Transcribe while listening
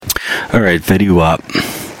Alright, Fetty Wap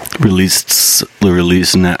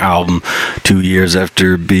released an album 2 years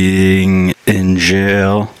after being in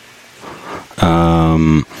jail.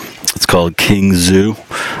 It's called King Zoo.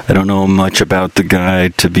 I don't know much about the guy,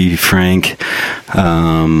 to be frank.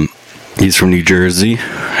 He's from New Jersey.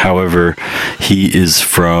 However, he is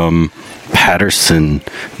from Paterson,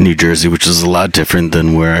 New Jersey, which is a lot different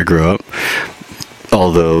than where I grew up,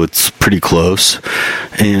 although it's pretty close.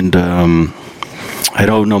 And I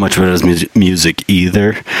don't know much about his music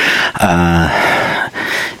either.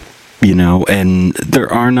 And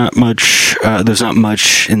there's not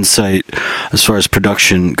much insight as far as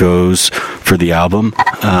production goes for the album.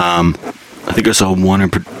 I think I saw one or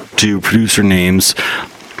two producer names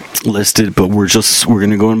listed, but we're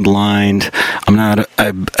gonna go in blind.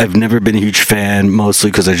 I've never been a huge fan,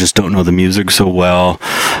 mostly because I just don't know the music so well.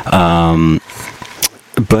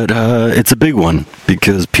 But it's a big one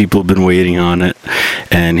because people have been waiting on it,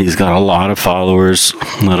 and he's got a lot of followers,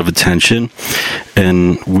 a lot of attention,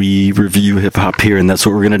 and we review hip-hop here, and that's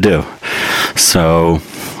what we're going to do. So,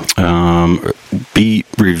 beat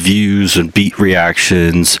reviews and beat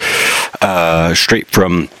reactions straight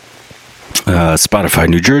from Spotify.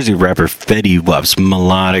 New Jersey rapper Fetty Wap's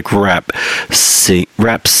melodic rap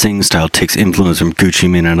sing style takes influence from Gucci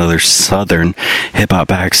Mane and other southern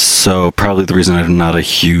hip-hop acts, so probably the reason I'm not a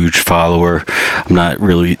huge follower. I'm not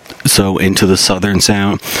really so into the southern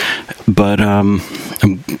sound, but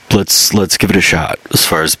let's give it a shot as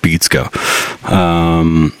far as beats go.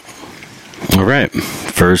 Alright,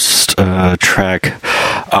 first track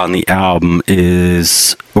on the album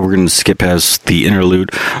is, we're going to skip past the interlude,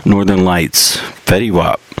 Northern Lights, Fetty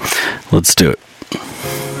Wap. Let's do it.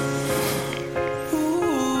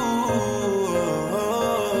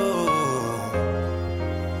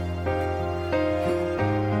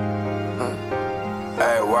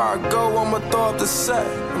 Hey, where I go, I'ma throw up the set.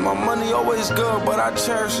 And my money always good, but I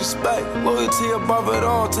cherish respect. Loyalty above it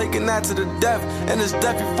all, taking that to the death. And it's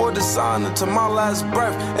death before dishonor to my last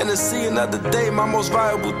breath. And to see another day, my most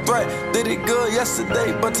valuable threat. Did it good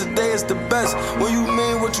yesterday, but today is the best. When you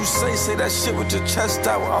mean what you say that shit with your chest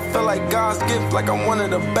out. I feel like God's gift, like I'm one of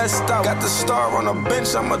the best out. Got the star on the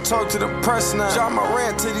bench, I'ma talk to the press now. Drop my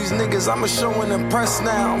rant to these niggas, I'ma show and impress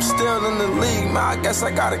now. I'm still in the league, man, I guess I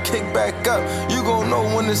gotta kick back up. You gon' know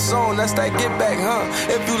when it's on, that's that get back, huh?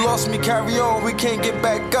 If you lost me, carry on, we can't get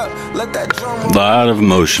back up. Let that drum roll. A lot of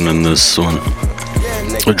emotion in this one.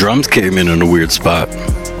 The drums came in a weird spot,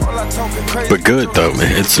 but good though,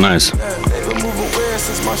 it's nice.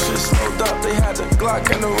 Since my shit slowed up, they had the Glock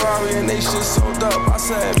and the Rari and they shit sold up. I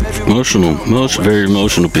said, baby, very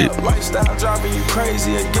emotional beat. Lifestyle driving you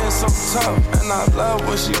crazy again, so tough. And I love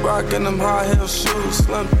when she rocking them high heel shoes,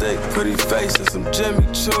 slim thick, pretty face and some Jimmy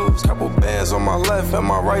Choos. Couple bands on my left and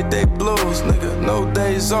my right, they blues. Nigga, no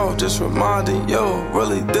days off, just reminding yo,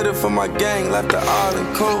 really did it for my gang, left the odd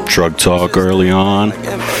and cool. Drug talk early on.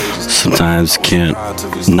 Sometimes can't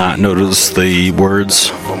not notice the words.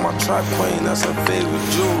 For my trap queen, that's a favorite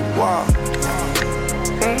jewel. Wow.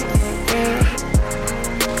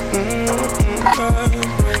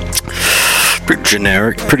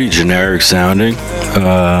 Pretty generic sounding.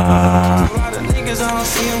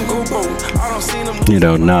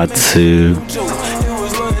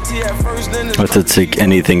 Not to take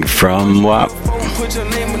anything from WAP. Put your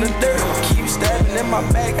name in the dirt. Keep stabbing in my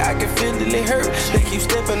back, I can feel it hurt. They keep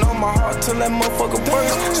stepping on my heart till that motherfucker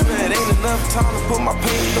burst. Swear it ain't enough time to put my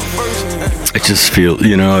pain in the verse. I just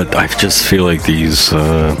feel like these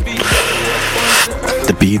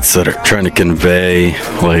the beats that are trying to convey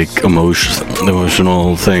like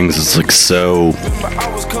emotional things, it's like so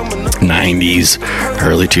 90s,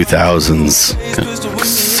 early 2000s.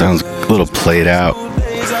 Sounds a little played out.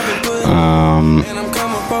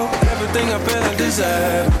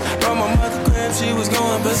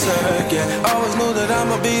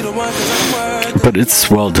 But it's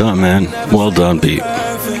well done, man. Well done beat.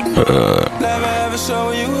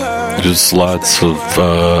 Just lots of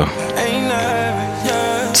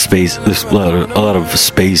space. There's a lot of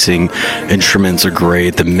spacing. Instruments are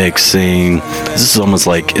great. The mixing. This is almost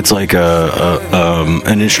like it's like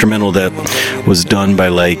an instrumental that was done by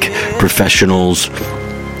like professionals.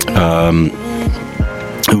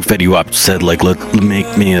 Who Fetty Wap said like,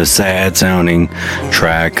 make me a sad sounding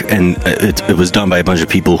track, and it was done by a bunch of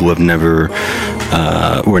people who have never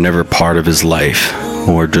were never part of his life,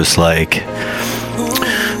 or just like,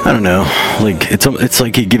 I don't know, like it's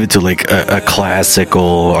like you give it to like a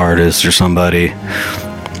classical artist or somebody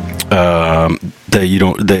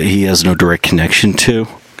that he has no direct connection to,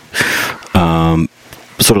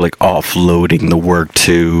 sort of like offloading the work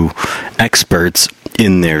to experts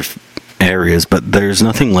in their areas, but there's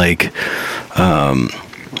nothing like,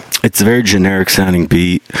 it's a very generic sounding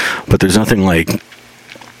beat, but there's nothing like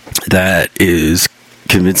that is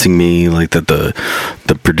convincing me like that the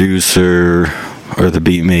producer or the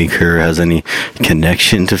beat maker has any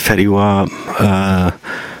connection to Fetty Wap,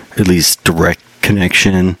 at least direct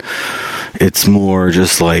connection. It's more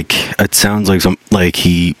just like, it sounds like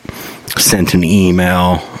he sent an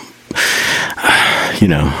email. I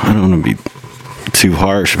don't want to be too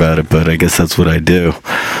harsh about it, but I guess that's what I do.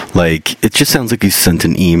 Like, it just sounds like he sent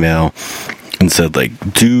an email and said, like,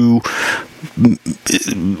 we're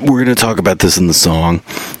going to talk about this in the song.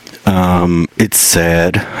 It's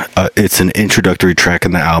sad. It's an introductory track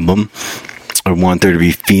in the album. I want there to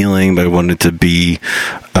be feeling, but I want it to be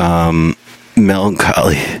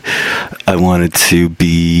melancholy. I want it to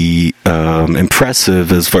be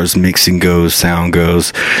impressive as far as mixing goes, sound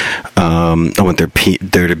goes. I want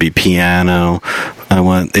there to be piano. I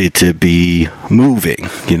want it to be moving,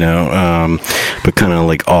 but kind of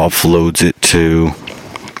like offloads it to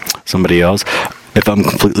somebody else. If I'm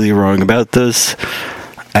completely wrong about this,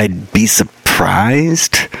 I'd be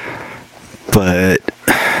surprised, but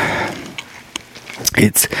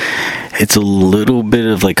it's a little bit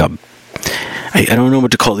of like I don't know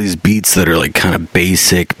what to call these beats that are like kind of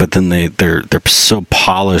basic, but then they're so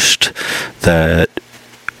polished that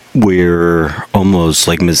we're almost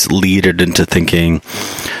like misleaded into thinking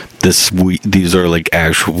these are like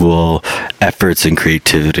actual efforts and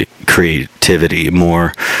creativity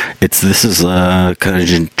more. This is kind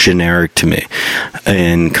of generic to me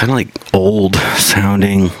and kind of like old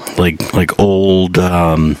sounding, like old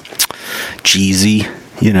Jeezy,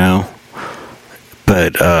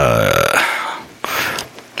 but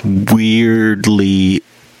weirdly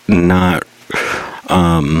not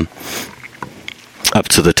up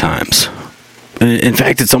to the times. In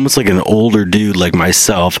fact, it's almost like an older dude like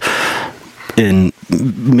myself, in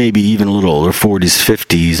maybe even a little older, 40s,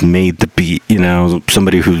 50s, made the beat.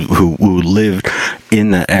 Somebody who lived in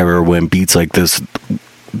that era when beats like this,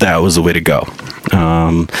 that was the way to go.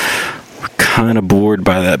 Kind of bored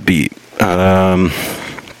by that beat. It's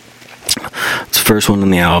the first one on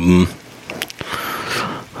the album.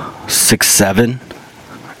 6-7,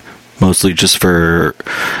 mostly just for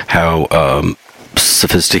how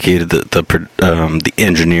sophisticated the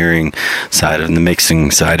engineering side and the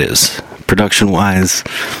mixing side is. Production wise,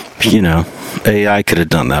 AI could have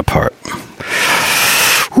done that part.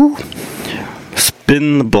 Whew.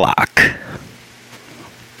 Spin the Block,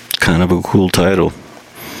 kind of a cool title.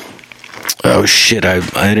 Oh shit, I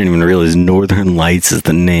didn't even realize Northern Lights is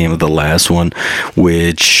the name of the last one,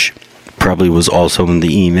 which probably was also in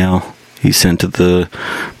the email he sent to the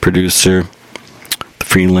producer, the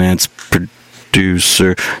freelance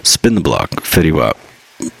producer. Spin the Block, Fetty Wap,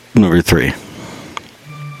 number 3.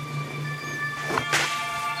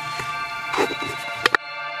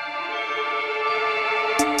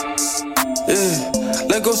 Yeah,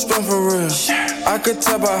 let go spin for real. I could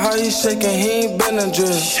tell by how he shaking, he ain't been a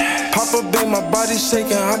drill. Papa beat my body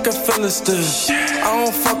shaking, I can feel it still. I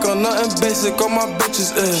don't fuck on nothing basic, all my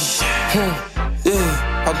bitches is. Yeah.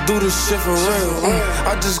 I do this shit for real.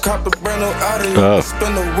 I just copped a brand new Audi.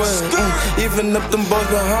 Spin the wheel. Even if them boys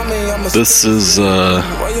behind me, I'm a. This is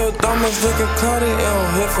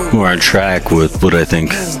more on track with what I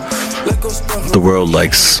think the world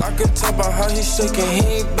likes.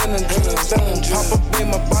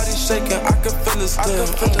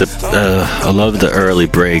 I love the early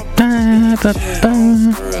break.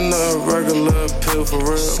 Regular pill for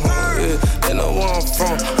real. They know where I'm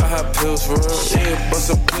from. I had pills for real.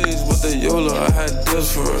 Bustin' please with the Yola. I had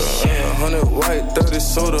deals for real. 100 white, 30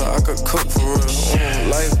 soda. I could cook for real.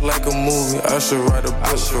 Life like a movie. I should write a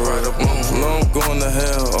book for real. Now I'm going to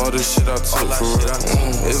hell. All this shit I took for real.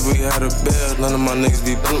 If we had a bed, none of my niggas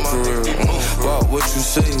be booked for real. About what you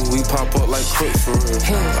say, we pop up like quick for real.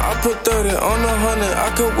 I put 30 on 100. I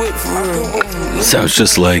could whip for real. Sounds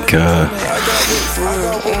just like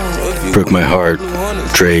Broke My Heart,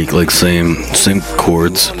 Drake, like same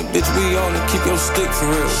chords.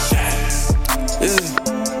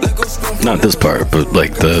 Not this part, but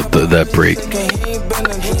like that break.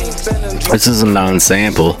 This is a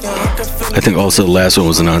non-sample. I think also the last one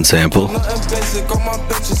was a non-sample,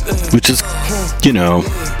 which is,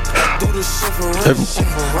 I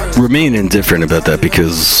remain indifferent about that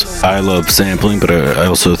because I love sampling, but I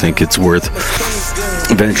also think it's worth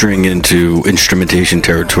venturing into instrumentation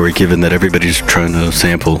territory, given that everybody's trying to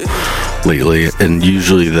sample lately, and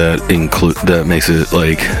usually that makes it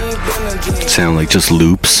like sound like just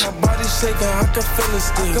loops.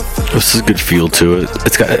 This is a good feel to it.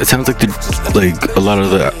 It sounds like a lot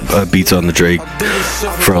of the beats on the Drake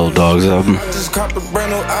For All Dogs album.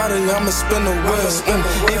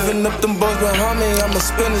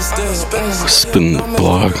 Spin the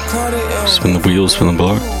block, spin the wheels, spin the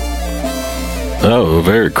block. Oh,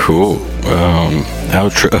 very cool.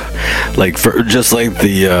 Outro, like just like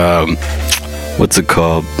the what's it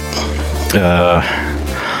called?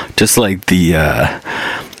 Just like the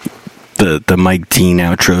Mike Dean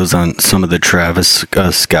outros on some of the Travis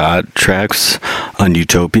Scott tracks on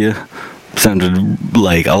Utopia sounded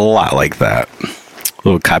like a lot like that. A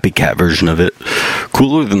little copycat version of it.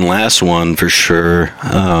 Cooler than the last one for sure.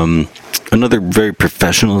 Another very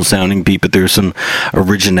professional sounding beat, but there's some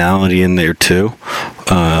originality in there too,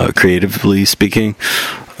 creatively speaking.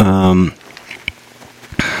 7-2.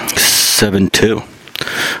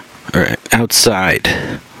 Alright, Outside.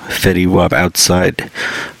 Fetty Wap, Outside.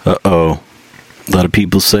 Uh-oh. A lot of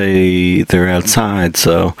people say they're outside,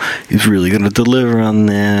 so he's really gonna deliver on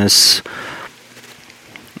this.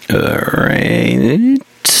 Alright.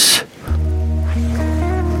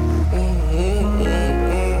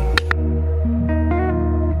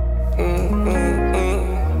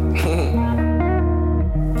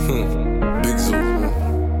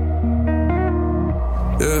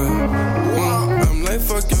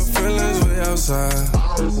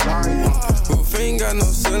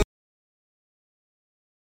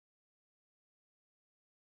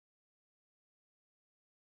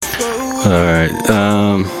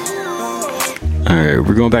 Alright,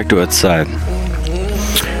 we're going back to Outside.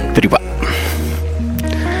 Fetty Wap.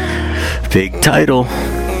 Big title.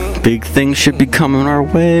 Big things should be coming our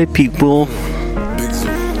way, people.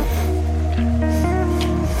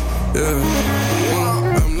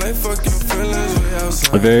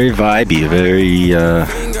 A very vibey, a very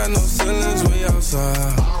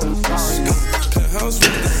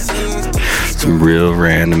some real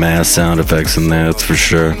random ass sound effects in there, that's for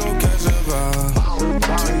sure.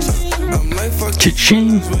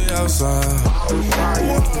 Cha-ching.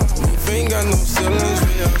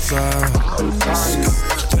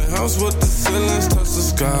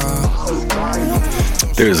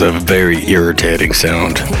 There's a very irritating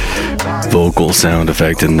vocal sound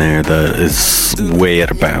effect in there that is way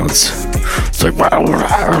out of bounds. It's like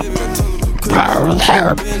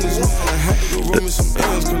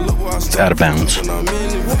it's out of bounds.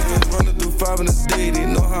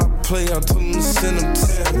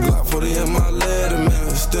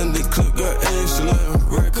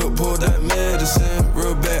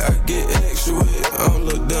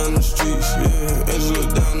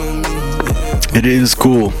 It is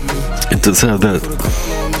cool. It does have that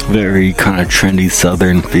very kind of trendy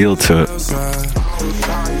southern feel to it. This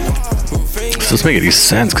doesn't make any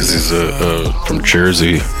sense because he's from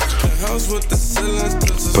Jersey.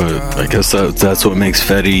 But I guess that's what makes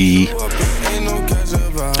Fetty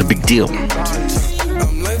a big deal.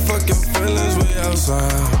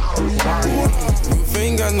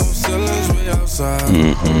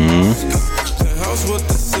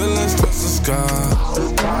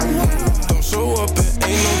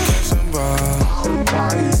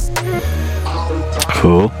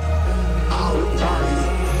 Cool.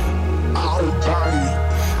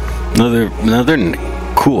 Another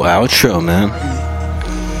cool outro, man.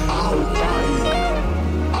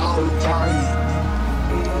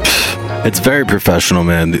 It's very professional,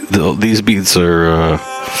 man. These beats are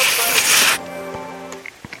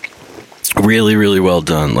really, really well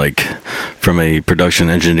done. Like from a production,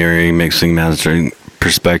 engineering, mixing, mastering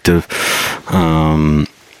perspective.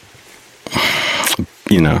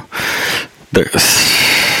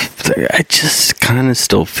 I just kind of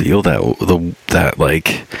still feel that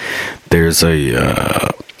like there's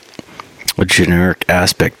a generic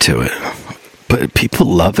aspect to it, but people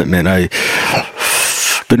love it, man.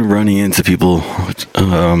 I've been running into people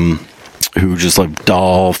who just love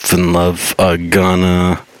Dolph and love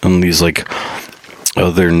Gunna and these like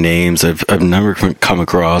other names I've never come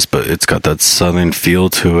across, but it's got that southern feel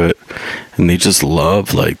to it, and they just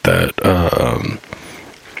love like that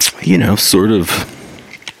sort of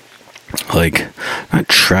like not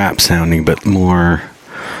trap sounding, but more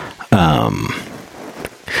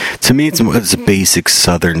to me it's a basic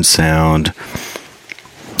southern sound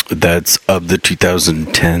that's of the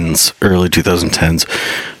 2010s, early 2010s,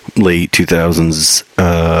 late 2000s,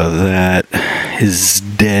 that is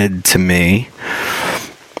dead to me,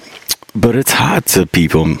 but it's hot to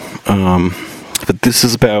people. But this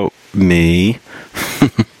is about me.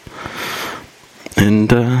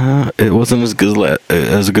 And it wasn't as good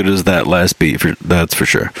as that last beat, that's for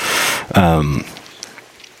sure.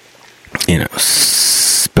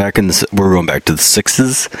 we're going back to the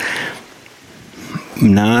 6s.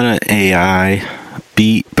 Not an AI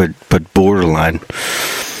beat, but borderline.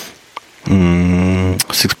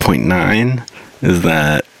 6.9.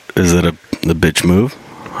 Is it a bitch move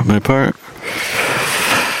on my part?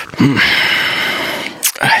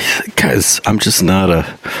 Guys, I'm not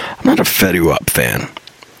a Fetty Wap fan.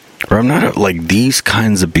 Or I'm not like these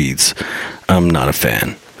kinds of beats. I'm not a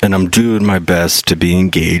fan. And I'm doing my best to be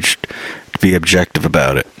engaged, to be objective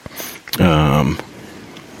about it.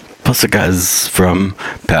 Plus the guy's from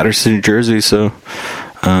Paterson, New Jersey, so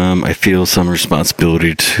I feel some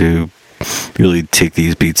responsibility to really take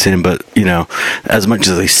these beats in. But, as much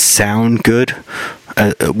as they sound good,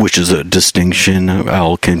 which is a distinction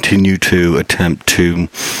I'll continue to attempt to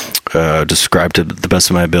describe to the best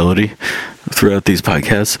of my ability throughout these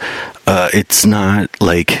podcasts, it's not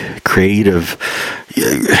like creative.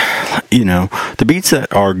 The beats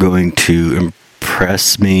that are going to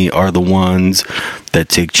impress me are the ones that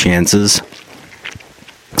take chances.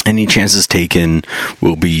 Any chances taken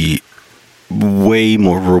will be way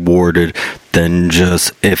more rewarded than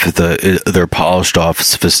just if they're polished off,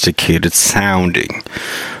 sophisticated sounding.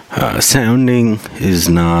 Sounding is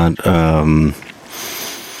not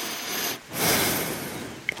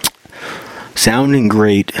sounding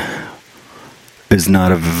great is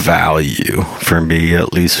not a value for me,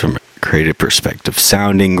 at least from a creative perspective.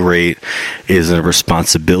 Sounding great is a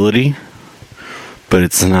responsibility, but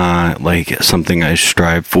it's not like something I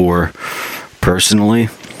strive for personally.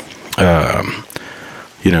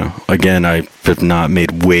 Again, I have not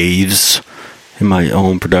made waves in my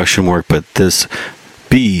own production work, but this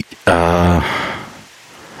beat,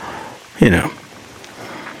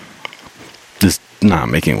 is not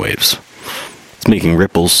making waves. It's making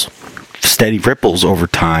ripples, steady ripples over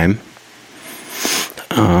time.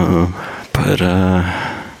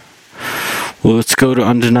 Well, let's go to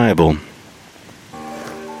Undeniable.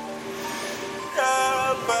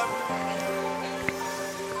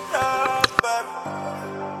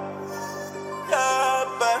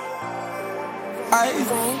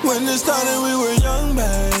 When it started, we were young,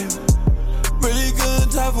 babe. Really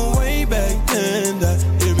good time from way back then.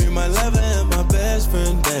 It be my lover and my best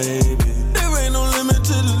friend, baby. There ain't no limit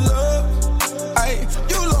to the love.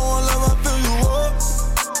 You low on love, I fill you up.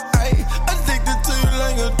 Addicted to you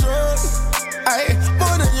like a drug.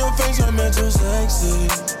 More than your face, I'm meant so sexy.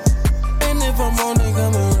 And if I'm on it,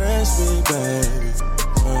 come arrest me, baby.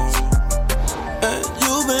 And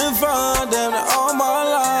you've been fine, damn it, all my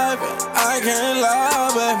life. I can't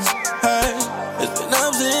lie, baby. It's been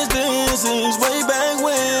up since then, since way back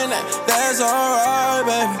when. That's alright,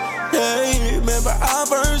 baby. Yeah, remember our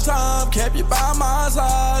first time, kept you by my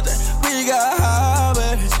side. We got high,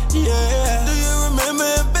 baby. Yeah. Do you remember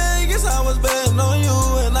in Vegas? I was betting on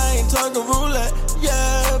you, and I ain't talking roulette.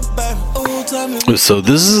 Yeah, baby. Ooh, tell me. So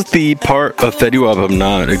this is the part of Fetty Wap I'm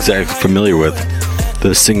not exactly familiar with.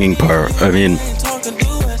 The singing part. I mean,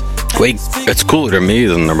 wait, it's cooler to me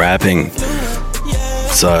than the rapping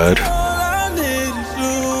side.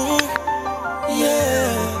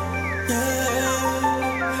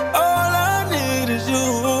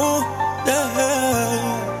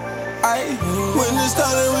 When it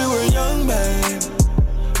started, we were young, babe.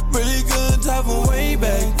 Really good time from way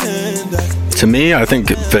back then. To me, I think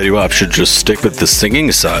Fetty Wap should just stick with the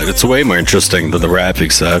singing side. It's way more interesting than the rapping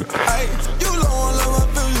side.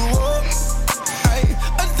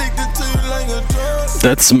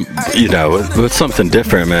 That's, it's something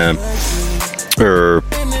different, man. Or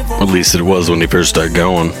at least it was when he first started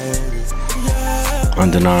going.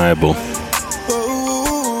 Undeniable.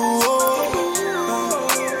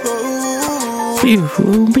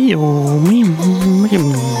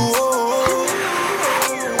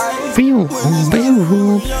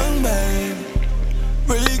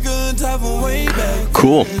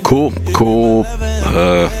 Cool.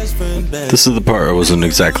 This is the part I wasn't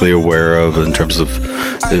exactly aware of in terms of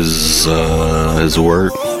his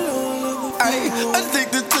work.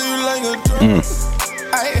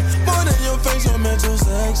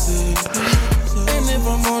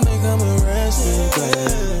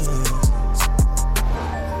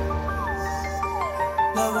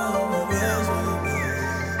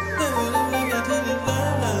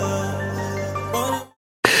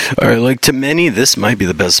 Alright, like to many, this might be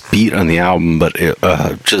the best beat on the album, but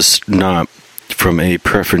just not from a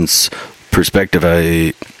preference perspective.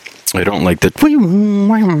 I don't like the.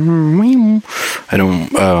 I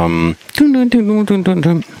don't.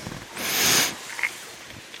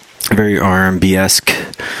 Very R&B-esque.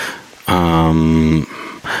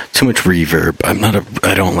 Too much reverb.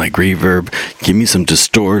 I don't like reverb. Give me some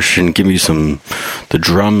distortion. Give me the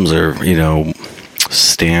drums are,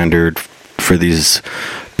 standard for these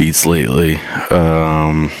beats lately.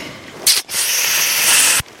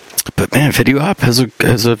 But man, Fetty Wap has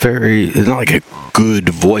a very, it's not like a good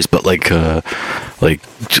voice, but like a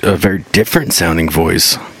very different sounding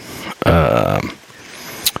voice. But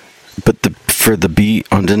for the beat,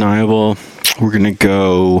 Undeniable, we're gonna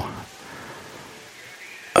go.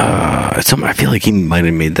 I feel like he might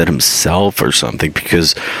have made that himself or something,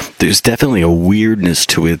 because there's definitely a weirdness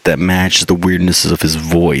to it that matches the weirdnesses of his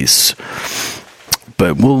voice.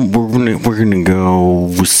 But we're gonna go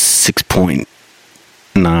 6.9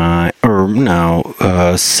 or no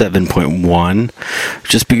 7.1,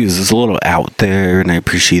 just because it's a little out there, and I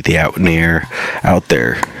appreciate the out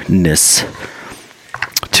there-ness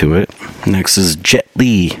to it. Next is Jet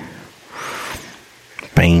Li.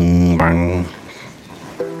 Bang bang.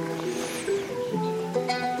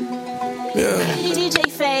 Yeah. DJ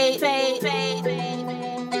Fade.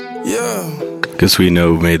 Yeah. Guess we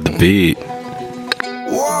know who made the beat.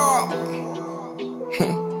 Wow.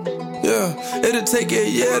 Yeah. It'll take a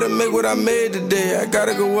year to make what I made today. I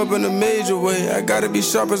gotta go up in a major way. I gotta be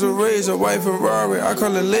sharp as a razor. White Ferrari, I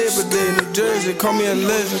call it Labor Day. New Jersey, call me a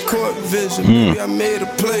legend. Court vision. Maybe I made a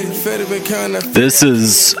play. Fetty been counting. This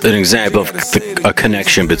is an example of a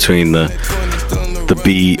connection between the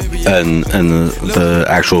beat and the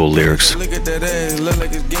actual lyrics. Look at that ass, look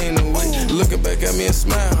like it's gaining weight. Looking back at me and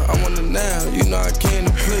smile. I want it now, you know I came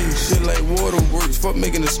to play. Shit like waterworks, fuck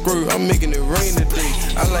making it screw. I'm making it rain today.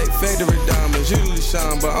 I like factory diamonds, usually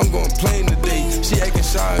shine, but I'm going plain today. She acting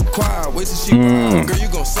shy and quiet, wait till she cry. Girl, you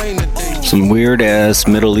gon' sing today. Some weird ass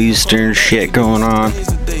Middle Eastern shit going on. I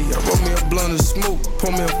roll me a blunt of smoke,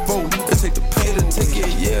 pour me a fork. It take the pain to take it,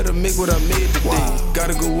 yeah, to make what I made today.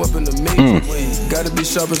 Gotta go up in the major way. Gotta be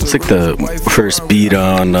sharp as It's like the first beat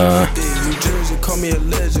on New Jersey, call me a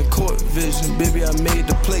legend. Court vision, baby, I made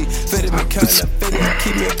the play. Fetty me kinda,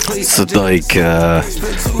 keep me a plate. it's like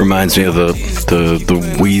reminds me of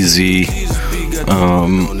the Wheezy 2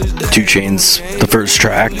 Chainz, the first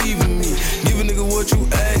track.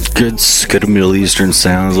 Good Middle Eastern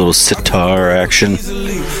sounds, a little sitar action.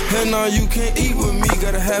 Hell nah, you can't eat with me.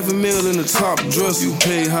 Got a $500,000 in the top dress. You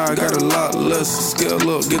pay high, got a lot less. Scale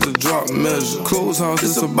up, get the drop measure. Close house,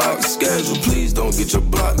 it's a box schedule. Please don't get your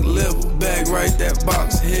block level. Bag right, that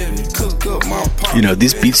box heavy. Cook up my pot. You know,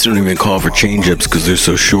 these beats don't even call for change-ups because they're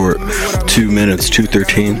so short. 2 minutes,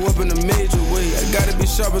 2:13.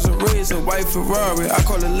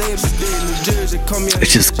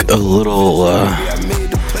 It's just a little,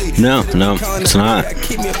 no, it's not.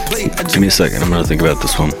 Give me a second, I'm gonna think about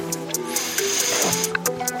this one.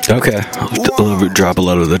 Okay, I'll drop a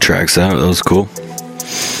lot of the tracks out, that was cool.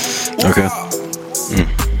 Okay.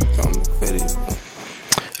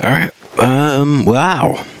 Alright,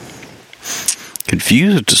 wow.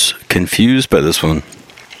 Confused by this one.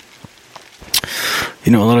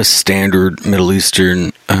 You know, a lot of standard Middle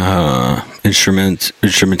Eastern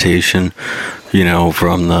instrumentation, you know,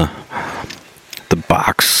 from the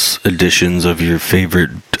box editions of your favorite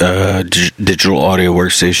digital audio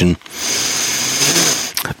workstation.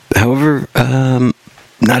 However,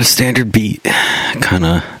 not a standard beat, kind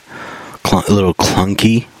of a little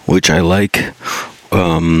clunky, which I like.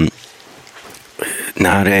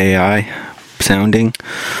 Not AI sounding,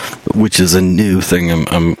 which is a new thing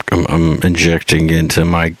I'm injecting into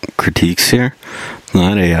my critiques here.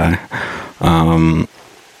 Not AI.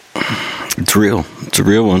 It's real. It's a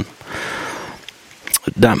real one.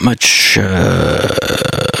 Not much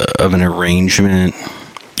of an arrangement.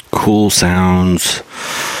 Cool sounds.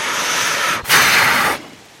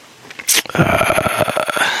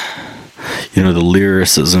 You know, the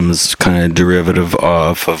lyricism is kind of derivative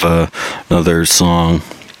off of another song.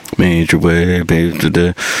 Major way,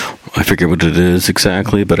 baby. I forget what it is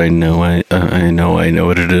exactly, but I know what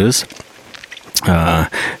it is.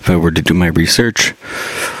 If I were to do my research,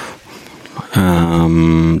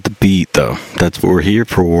 the beat though, that's what we're here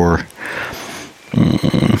for.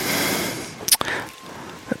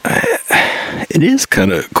 It is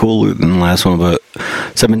kind of cooler than the last one, but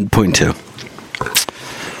 7.2.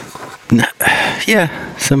 Yeah,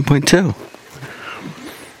 7.2.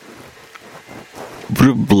 Would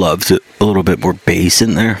have loved it a little bit more bass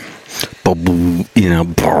in there. You know,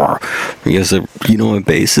 you know what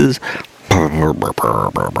bass is? Yeah,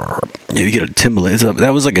 you get a Timbaland.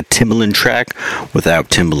 That was like a Timbaland track without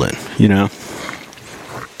Timbaland, you know?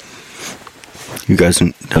 You guys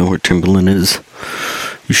know where Timbaland is?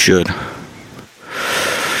 You should.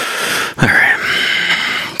 Alright.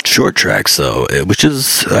 Short tracks, though, which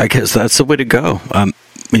is, I guess that's the way to go.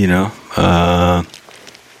 You know,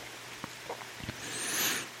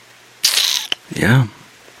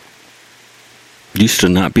 used to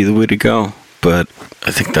not be the way to go, but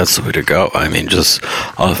I think that's the way to go. I mean, just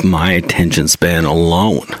off my attention span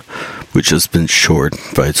alone, which has been short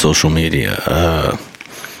by social media.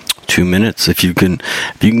 2 minutes. If you can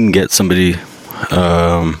get somebody.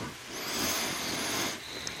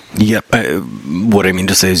 What I mean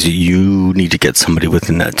to say is you need to get somebody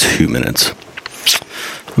within that 2 minutes.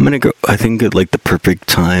 I'm gonna go. I think that like the perfect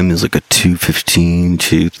time is like a 2:15,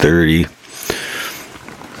 2:30.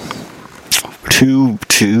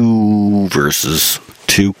 Two verses,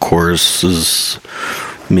 2 choruses,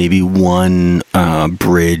 maybe 1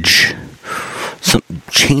 bridge.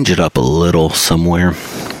 Change it up a little somewhere.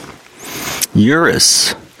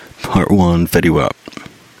 Eurus, part 1, Fetty Wap.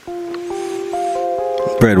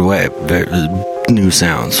 Right away, new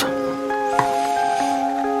sounds.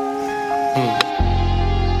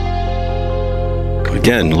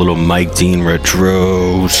 Again, a little Mike Dean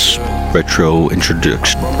retro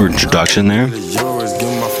introduction there.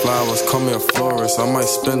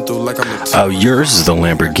 Oh, yours is the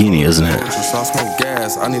Lamborghini, isn't it?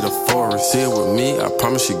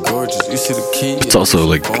 It's also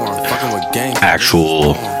like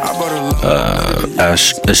actual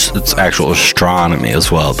it's actual astronomy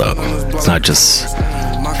as well, though. It's not just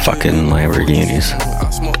fucking Lamborghinis.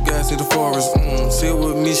 See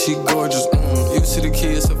with me, she gorgeous. You see the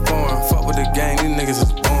kids are born. Fuck with the gang, these niggas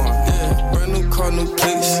is born. Yeah, brand new car, new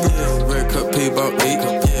plates. Yeah, red cup, pay about 8.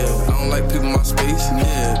 Yeah, I don't like people in my space.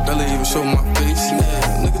 Yeah, barely even show my face.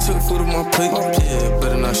 Yeah, nigga took food on my plate. Yeah,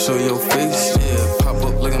 better not show your face. Yeah, pop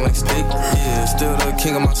up looking like steak. Yeah, still the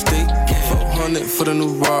king of my state. 400 for the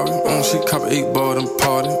new Rari. She cop 8 ball and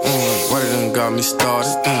party. Why they done got me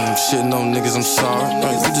started? Shitting on niggas, I'm sorry.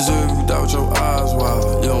 You deserve it without your eyes.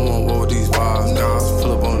 Wow, you don't want war with these vibes. Guys,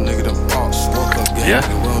 pull up on a nigga, them pops. Yeah,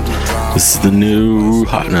 this is the new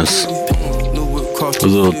hotness. Those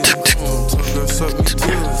little tick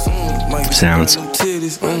sounds.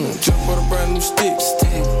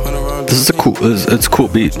 This is a cool. It's a cool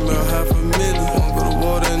beat.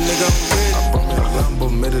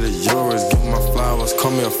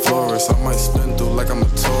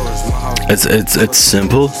 It's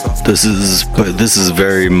simple. This is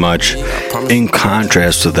very much in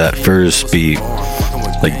contrast to that first beat.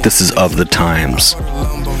 Like, this is of the times.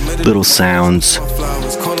 Little sounds,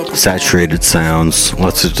 saturated sounds,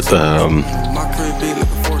 lots of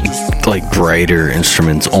like brighter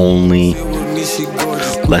instruments only.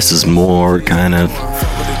 Less is more, kind of.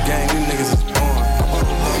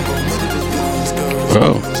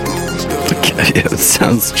 Oh. Yeah, it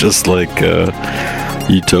sounds just like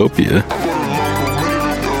Utopia.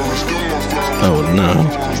 Oh no.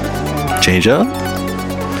 Change up?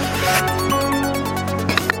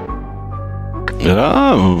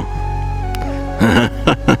 Oh.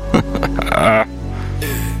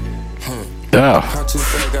 Oh.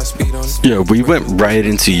 Yeah, we went right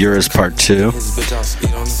into Eurus Part 2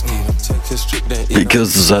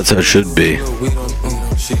 because that's how it should be.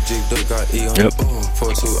 Yep.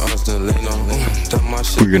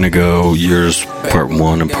 We're gonna go Eurus Part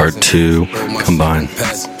 1 and Part 2 combined.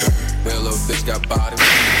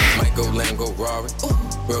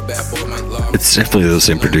 It's definitely the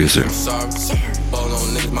same producer.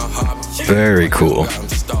 Very cool.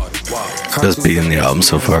 Best beat in the album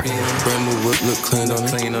so far. Look clean on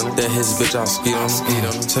it. That his bitch, I'll skeet on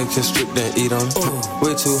it. Take his strip, then eat on it.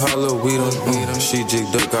 Way too high, little weed on it. She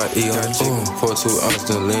jigged up, got E on it. Pour 2 ounces,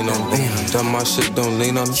 then lean on it. That my shit, don't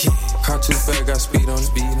lean on it. Car too fat, got speed on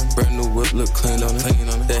it. Brand new whip, look clean on it.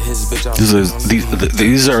 That his bitch, I'll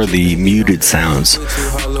these are the muted sounds.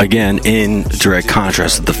 Again, in direct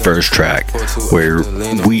contrast to the first track, where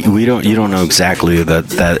you don't know exactly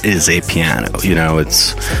that is a piano. You know,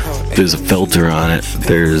 there's a filter on it.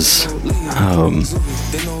 There's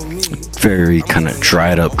very kind of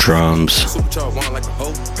dried up drums.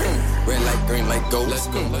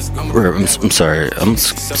 Or, I'm sorry, I'm gonna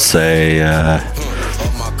say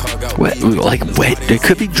wet. It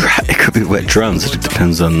could be dry. It could be wet drums. It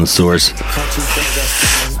depends on the source.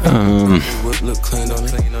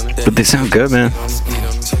 But they sound good, man.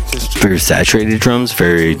 Very saturated drums,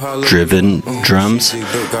 very driven drums.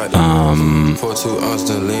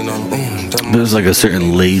 There's like a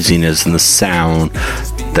certain laziness in the sound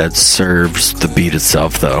that serves the beat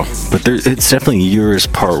itself, though. But it's definitely Eurus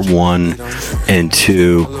Part 1 and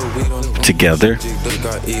 2 together.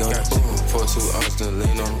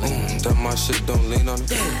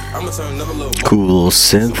 Cool little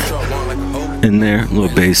synth in there, little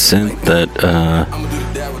bass synth that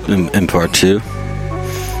in Part 2.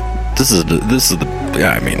 This is the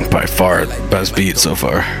I mean, by far the best beat so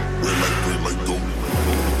far.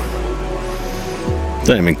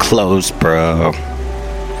 Not even close, bro.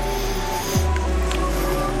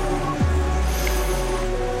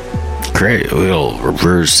 great. Little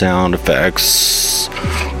reverse sound effects.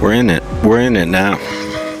 We're in it now.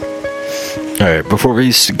 Alright, before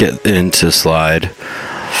we get into slide,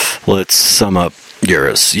 let's sum up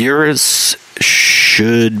Eurus. Eurus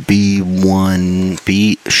should be one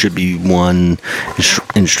beat, should be one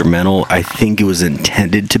instrumental. I think it was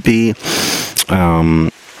intended to be.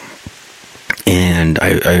 And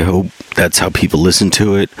I hope that's how people listen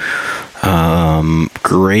to it.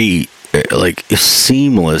 Great, like a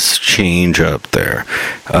seamless change up there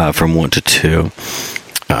from 1 to 2.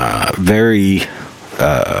 Very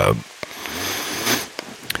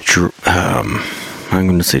I'm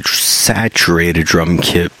going to say saturated drum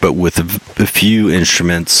kit, but with a few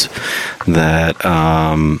instruments that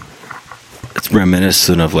it's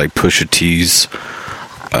reminiscent of like Pusha T's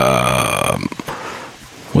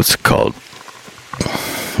what's it called?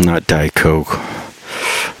 Not Diet Coke.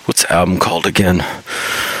 What's the album called again?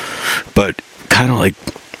 But kind of like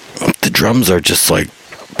the drums are just like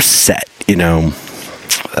set, you know.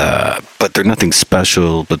 But they're nothing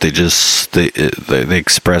special. But they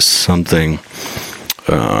express something.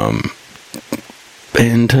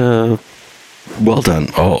 And well done.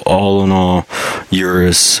 All in all,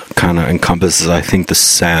 Eurus kind of encompasses, I think, the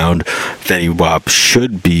sound Fetty Wap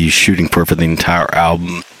should be shooting for the entire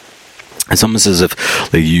album. It's almost as if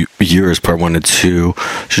like Eurus Part 1 and 2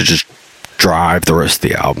 should just drive the rest of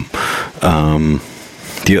the album.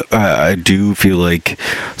 I do feel like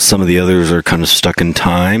some of the others are kind of stuck in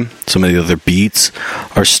time. Some of the other beats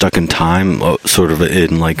are stuck in time, sort of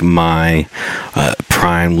in like my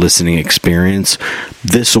prime listening experience.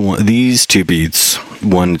 These two beats,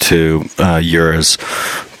 1 to 2, Eurus,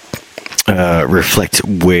 reflect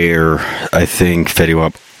where I think Fetty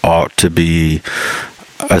Wap ought to be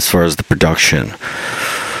as far as the production.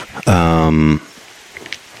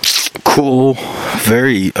 Cool.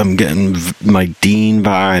 I'm getting my Dean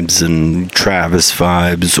vibes and Travis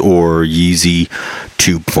vibes, or Yeezy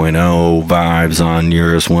 2.0 vibes on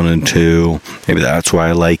Eurus 1 and 2. Maybe that's why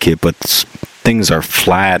I like it, but things are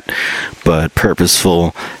flat but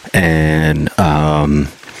purposeful, and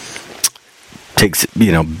takes,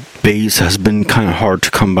 bass has been kind of hard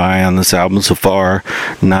to come by on this album so far.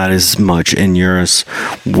 Not as much in Eurus.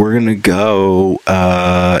 We're gonna go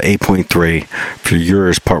 8.3 for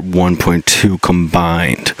Eurus Part 1.2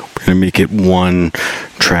 combined. We're gonna make it one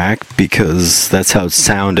track because that's how it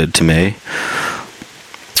sounded to me,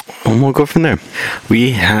 and we'll go from there.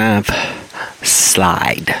 We have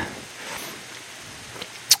Slide.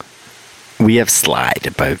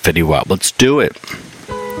 Slide by Fetty Wap. Let's do it.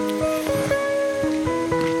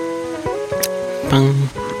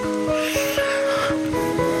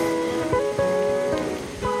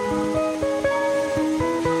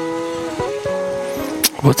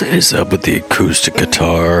 What is up with the acoustic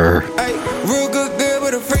guitar?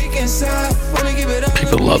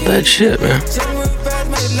 People love that shit, man.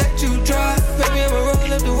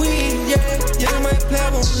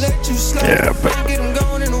 Yeah, but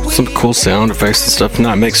some cool sound effects and stuff.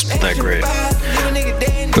 Not mixed that great.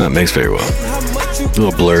 Not mixed very well. A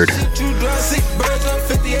little blurred.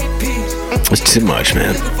 It's too much,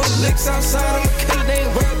 man.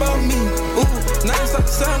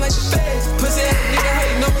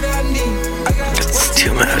 It's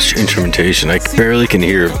too much instrumentation. I barely can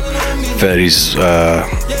hear Fetty's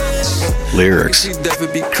lyrics.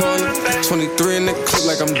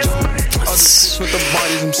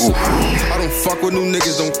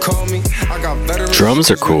 Drums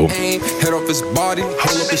are cool.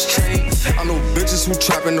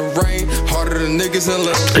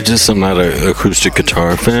 I just am not an acoustic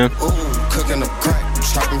guitar fan.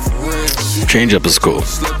 Change up is cool.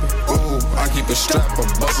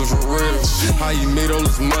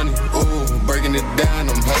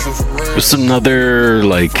 It's another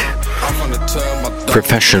like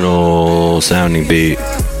professional sounding beat,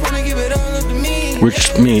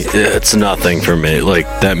 which means it's nothing for me. Like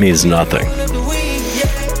that means nothing.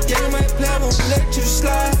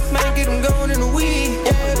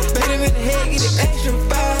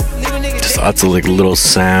 Just lots of like little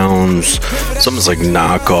sounds. It's almost like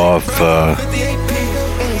knockoff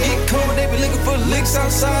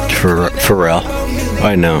Pharrell.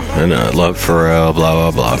 I know, I love Pharrell, blah,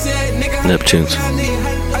 blah, blah. Neptunes.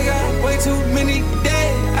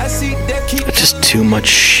 It's just too much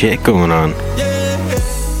shit going on.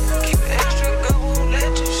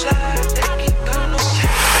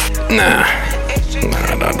 Nah.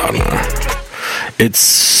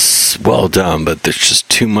 It's well done, but there's just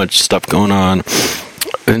too much stuff going on.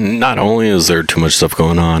 And not only is there too much stuff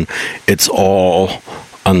going on, it's all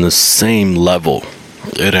on the same level.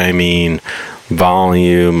 And I mean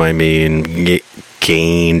volume, I mean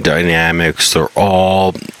gain dynamics. They're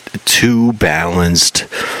all too balanced,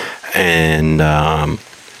 and a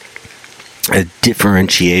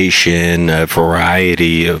differentiation, a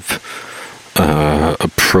variety of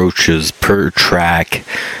approaches per track.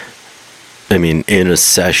 I mean, in a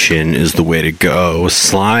session is the way to go.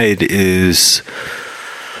 Slide is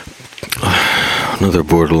another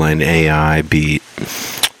borderline AI beat.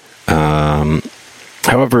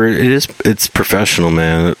 However, it's professional,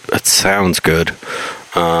 man. It sounds good.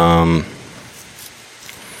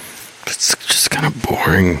 It's just kind of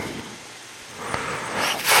boring.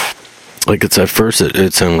 Like, it's at first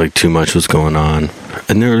it sounded like too much was going on,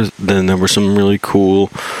 and then there were some really cool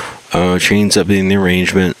changes up in the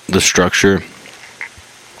arrangement, the structure,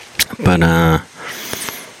 but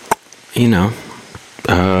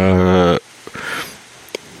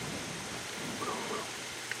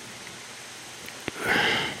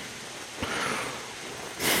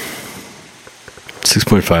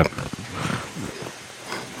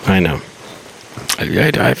I know.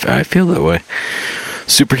 I feel that way.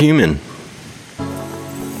 Superhuman.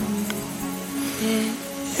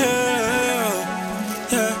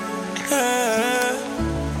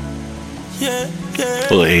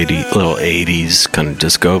 Little 80s kind of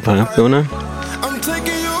disco vibe going on.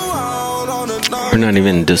 Or not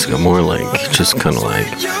even disco, more like just kind of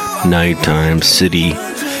like nighttime city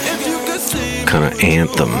kind of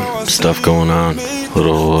anthem stuff going on.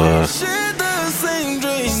 Little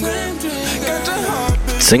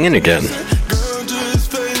singing again.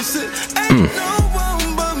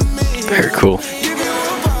 Very cool.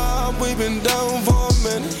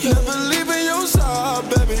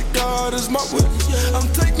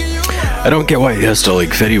 I don't get why he has to, like,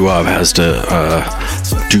 Fetty Wap has to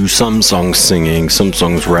do some songs singing, some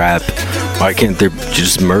songs rap. Why can't they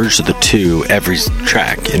just merge the two every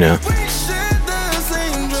track, you know?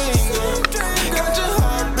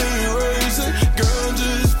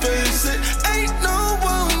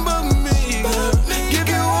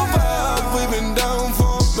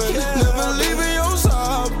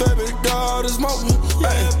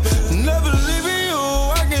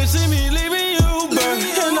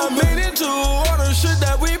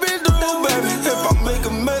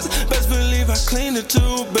 Clean it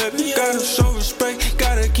too, baby. Gotta show respect,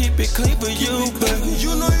 gotta keep it clean for you, baby.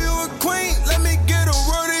 You know you a queen, let me get a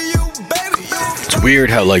word of you, baby. It's weird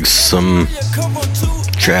how, like, some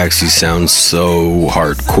tracks he sounds so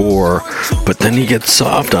hardcore, but then he gets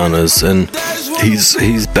soft on us, and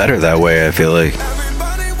he's better that way. I feel like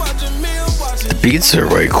the beats are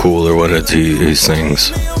way cooler when he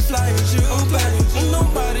sings.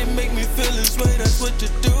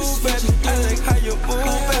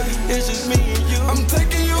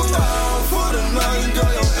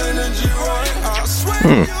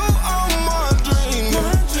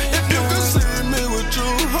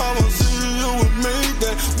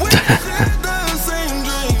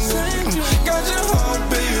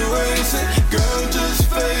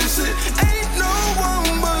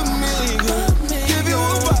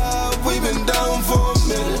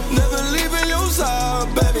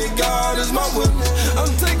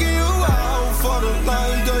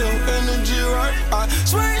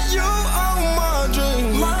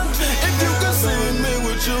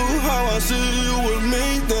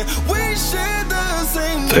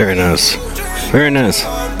 Very nice. Very nice.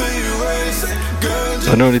 I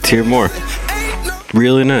know to hear more.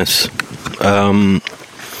 Really nice.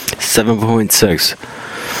 7.6.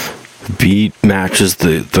 Beat matches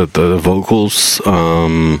the vocals.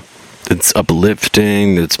 It's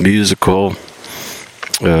uplifting. It's musical.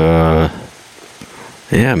 Yeah,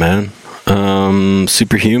 man.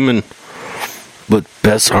 Superhuman. But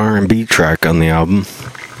best R&B track on the album.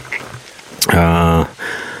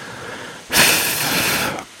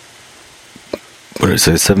 What did I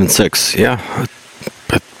say? 7.6. Yeah,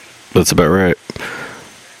 that's about right.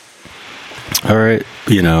 All right,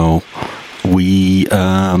 we're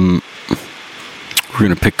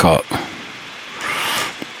gonna pick up.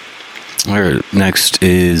 All right, next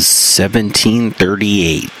is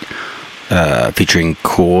 1738, featuring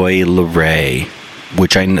Coi Leray,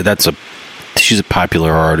 which I know she's a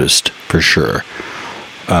popular artist for sure.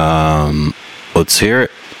 Let's hear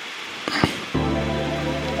it.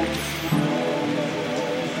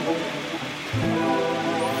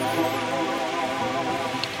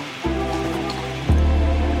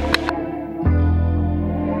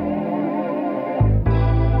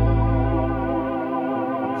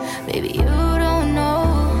 Baby, you don't know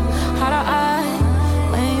how to act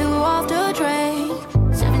when you off the drink.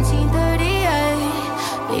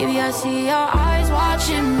 1738, baby, I see your eyes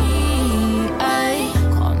watching me. Ay,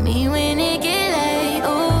 call me when it get late.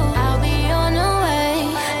 Ooh, I'll be on the way.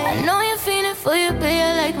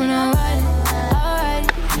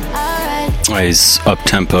 Nice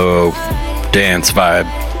up-tempo dance vibe.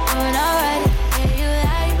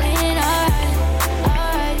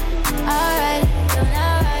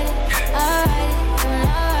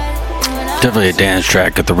 Definitely a dance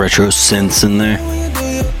track. Got the retro synths in there.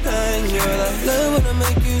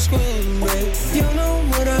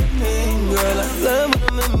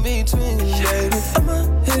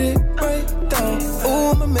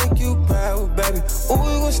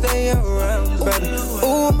 Stay around, baby.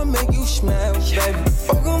 Ooh, I'ma make you smile, baby.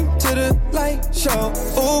 Welcome to the light show.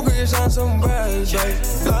 Ooh, girl, you shine so bright, baby.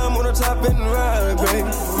 Climb on the top and ride, baby.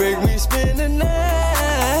 Make me spend the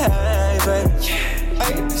night, baby.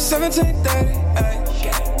 Ay, 17:30, ay.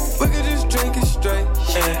 We could just drink it straight,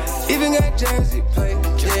 yeah. Even got Jersey plate,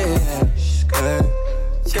 yeah.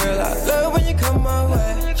 Girl, I love when you come my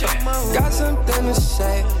way. Got something to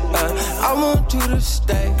say, I want you to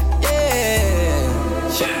stay, yeah.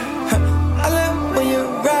 I love when you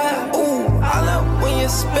ride, ooh. I love when you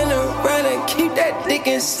spin around and keep that dick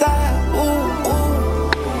inside, ooh,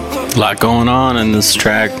 ooh. A lot going on in this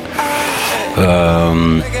track.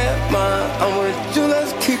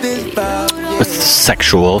 It's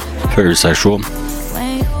sexual, very sexual.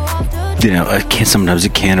 You know, sometimes you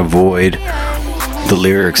can't avoid the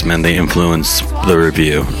lyrics, man. They influence the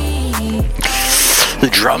review. The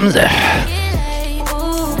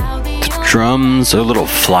drums are a little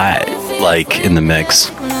flat, like, in the mix.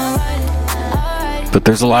 But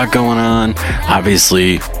there's a lot going on.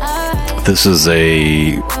 Obviously, this is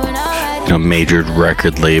a major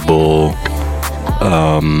record label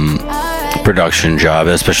production job,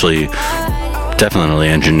 especially definitely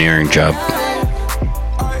engineering job.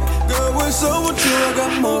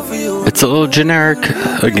 It's a little generic,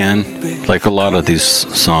 again, like a lot of these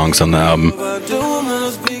songs on the album.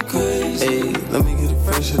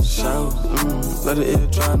 Let the air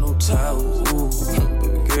dry, no towel.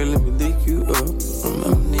 Baby girl, let me lick you up.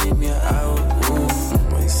 I'ma need me an hour.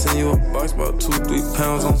 I send you a box about 2-3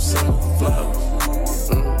 pounds on some flowers.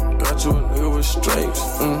 Got you a nigga with stripes.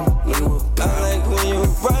 Nigga with I like when you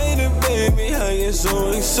write it, baby. I get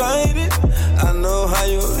so excited. I know how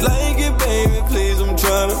you like it, baby. Please, I'm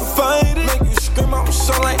trying to fight it. Make you scream out,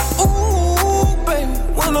 so like, ooh, baby.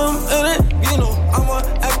 When I'm in it, you know I'ma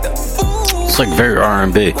act a fool. It's like very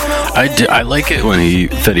R&B. I like it when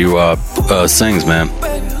Fetty sings, man.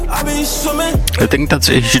 I think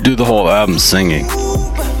he should do the whole album singing,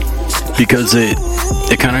 because it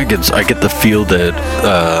kind of gets, I get the feel that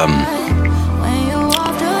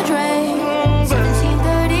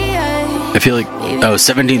I feel like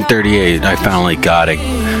 1738. I finally got it.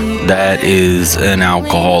 That is an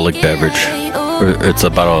alcoholic beverage, or it's a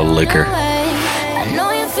bottle of liquor.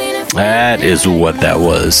 That is what that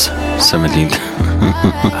was. 17th.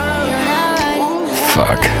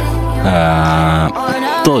 Fuck.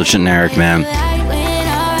 A little generic, man.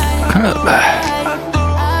 Kind of.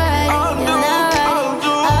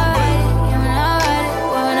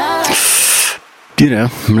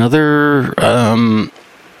 Another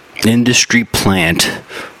industry plant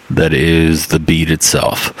that is the beat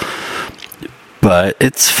itself. But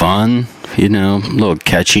it's fun, a little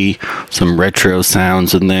catchy, some retro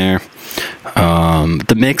sounds in there.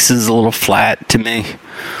 The mix is a little flat to me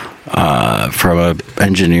from an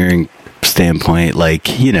engineering standpoint. Like,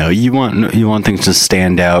 you want things to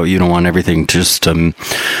stand out. You don't want everything just to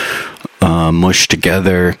mush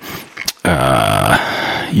together.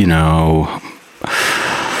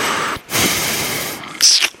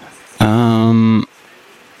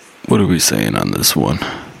 What are we saying on this one?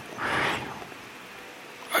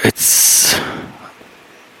 It's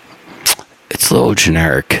a little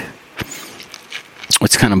generic.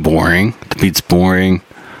 It's kind of boring. The beat's boring,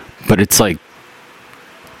 but it's like,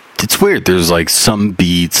 it's weird. There's like some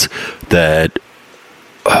beats that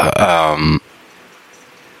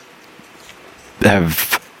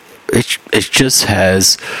it just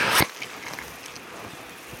has,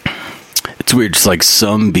 it's weird. It's like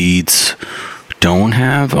some beats don't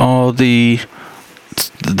have all the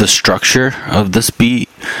structure of this beat,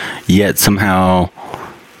 yet somehow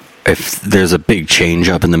if there's a big change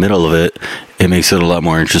up in the middle of it, it makes it a lot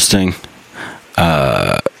more interesting.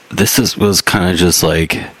 This was kind of just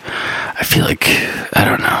like, I feel like, I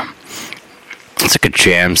don't know, it's like a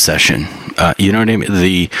jam session. You know what I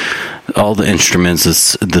mean? All the instruments,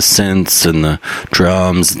 the synths and the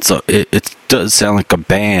drums, it does sound like a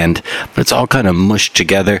band, but it's all kind of mushed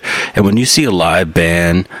together. And when you see a live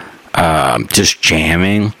band just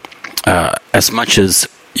jamming, as much as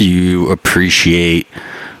you appreciate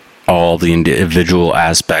all the individual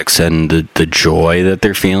aspects and the joy that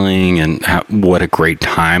they're feeling and what a great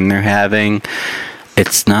time they're having,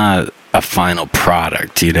 it's not a final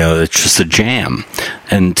product. It's just a jam.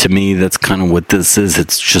 And to me, that's kind of what this is.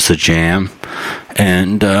 It's just a jam.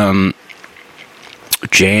 And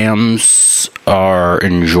jams are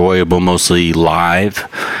enjoyable mostly live.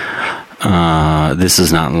 This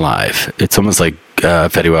is not live. It's almost like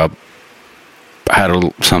Fetty Wap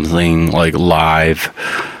had something like live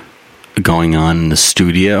going on in the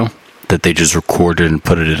studio that they just recorded and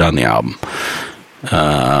put it on the album.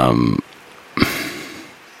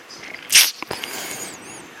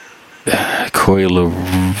 Coy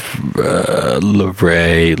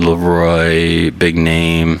Leroy, big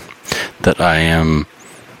name that I am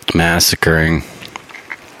massacring.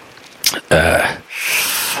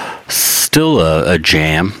 Still a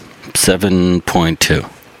jam, 7.2.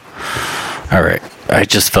 All right, I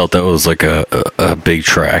just felt that was like a big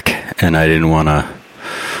track, and I didn't want to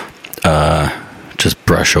just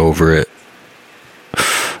brush over it.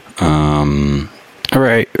 All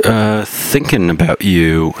right, thinking about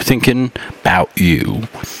you.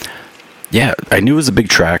 Yeah, I knew it was a big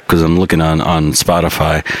track because I'm looking on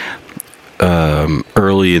Spotify.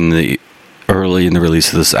 Early in the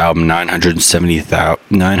release of this album,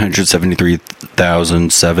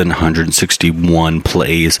 973,761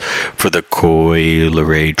 plays for the Coy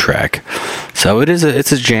Leroy track. So it's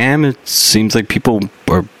a jam. It seems like people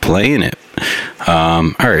are playing it.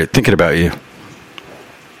 All right, thinking about you.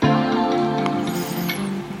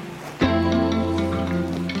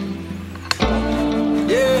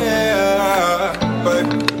 Yeah,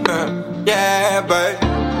 but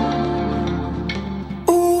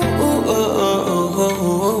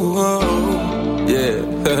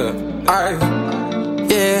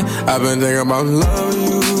I've been thinking about loving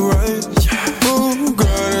you, right? Ooh,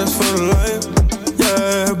 girl, that's for life.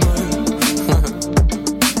 Yeah, but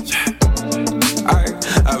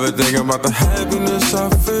I've been thinking about the happiness I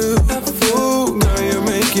feel. Ooh, girl, you're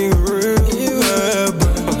making it real. Yeah,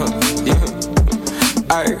 but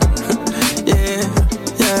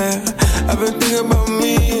yeah. I've been thinking about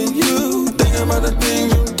me and you, thinking about the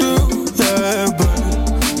things you do.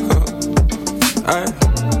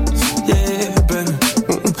 Yeah, but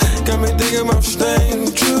I'm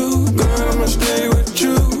staying true, girl, I'ma stay with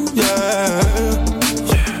you, yeah,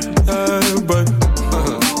 but,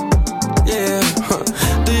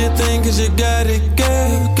 do you think 'cause you got it,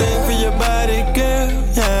 girl, came for your body, girl,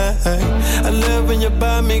 yeah, I love when you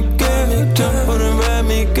buy me, girl, jump on and ride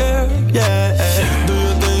me, girl, yeah, do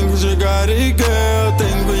you think 'cause you got it, girl,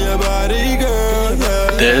 think for your body, girl,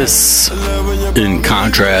 yeah. This, in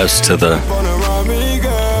contrast to the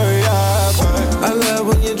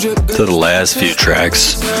last few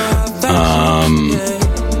tracks,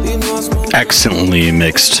 excellently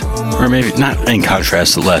mixed, or maybe not in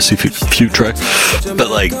contrast to the last few tracks, but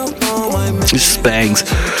like just bangs,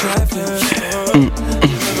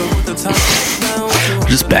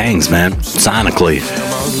 just bangs, man, sonically.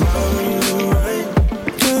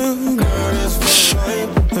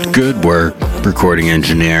 Good work, recording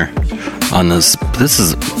engineer, on this. This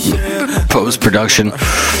is post-production.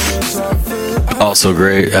 Also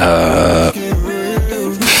great.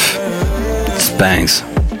 Bangs.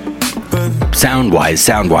 Sound-wise.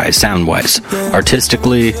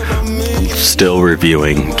 Artistically, still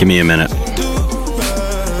reviewing. Give me a minute.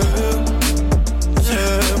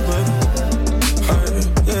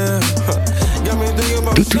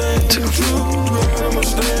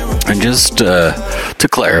 And just to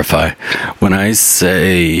clarify, when I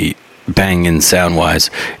say banging sound-wise,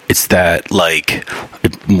 it's that, like,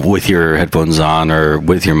 with your headphones on or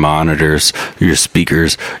with your monitors, your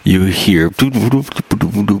speakers, you hear,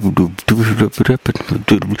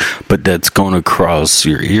 but that's going across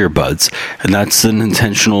your earbuds, and that's an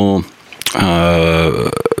intentional,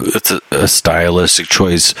 it's a stylistic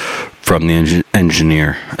choice from the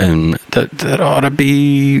engineer, and that ought to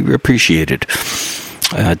be appreciated.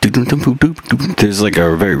 There's like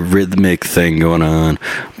a very rhythmic thing going on,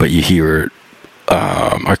 but you hear it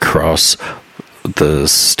across the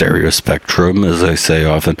stereo spectrum, as I say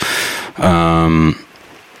often.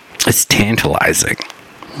 It's tantalizing,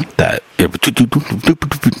 that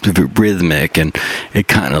rhythmic, and it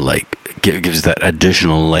kind of like gives that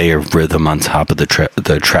additional layer of rhythm on top of the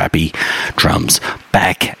trappy drums.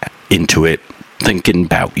 Back into it, thinking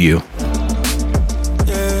about you.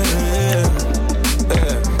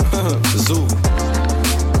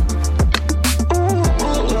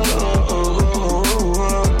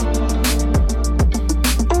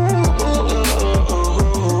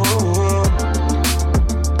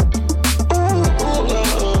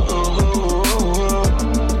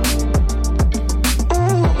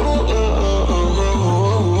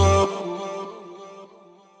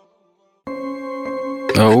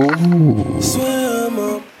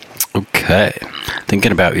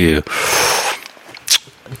 Thinking About You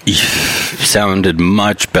sounded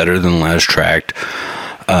much better than last track.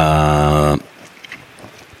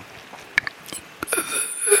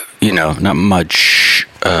 Not much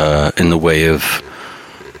in the way of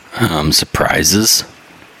surprises.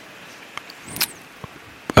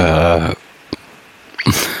 A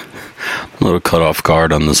little cut off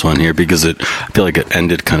guard on this one here because I feel like it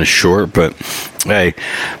ended kind of short, but hey,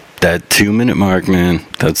 that 2-minute mark, man,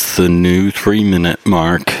 that's the new 3-minute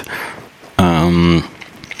mark. And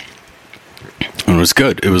it was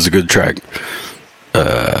good. It was a good track.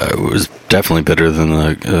 It was definitely better than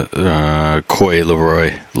the Coi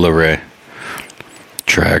Leray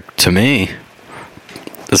track to me.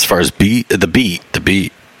 As far as the beat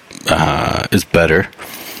is better.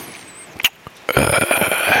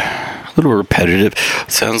 A little repetitive.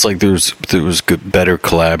 Sounds like there was better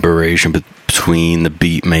collaboration between the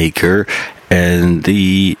beat maker and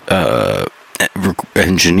the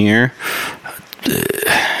engineer.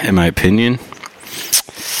 In my opinion,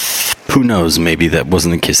 who knows? Maybe that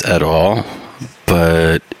wasn't the case at all.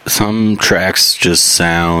 But some tracks just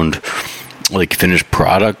sound like finished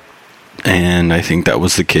product, and I think that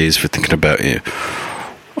was the case for Thinking About You.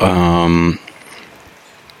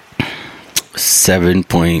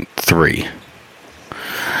 7.3.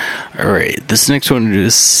 Alright, this next one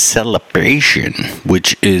is Celebration,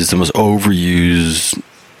 which is the most overused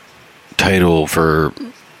title for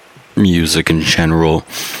music in general.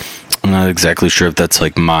 I'm not exactly sure if that's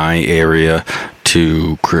like my area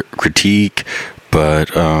to critique, but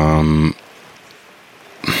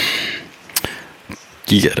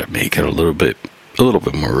you gotta make it a little bit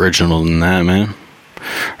more original than that, man.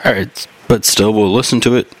 Alright, but still, we'll listen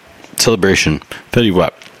to it. Celebration, Fetty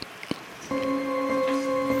Wap.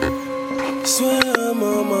 Swear I'm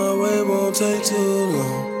on my way, won't take too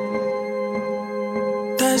long.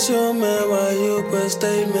 That's your man, why you put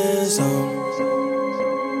statements on?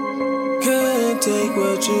 Couldn't take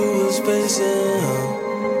what you was facing on.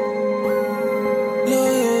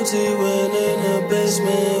 Loyalty went in the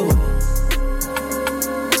basement.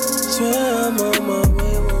 Swear I'm on my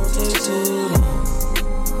way, won't take too long.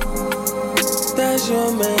 That's your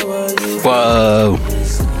man, why you. Whoa,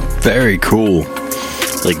 very cool.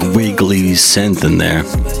 Like wiggly synth in there.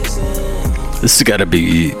 This has got to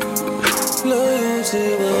be.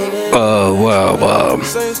 Oh wow!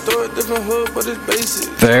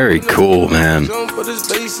 Very cool, man.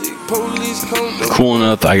 Cool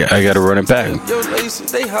enough. I got to run it back.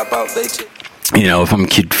 If I'm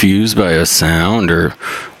confused by a sound or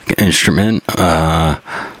instrument, and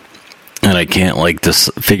I can't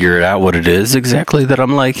just figure it out what it is exactly that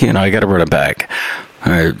I'm like, I got to run it back.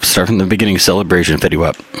 All right, start from the beginning. Celebration, Fetty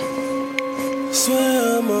Wap.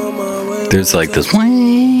 There's like this,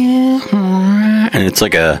 and it's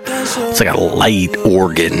like a light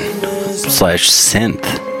organ /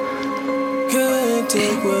 synth.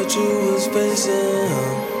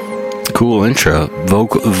 Cool intro,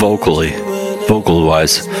 vocal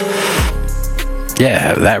wise.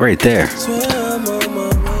 Yeah, that right there.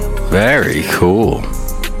 Very cool.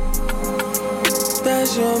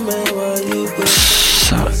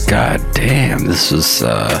 God damn, this is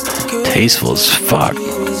tasteful as fuck.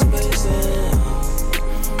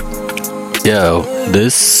 Yo,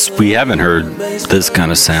 we haven't heard this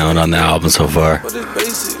kind of sound on the album so far.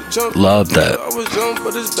 Love that.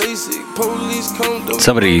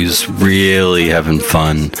 Somebody's really having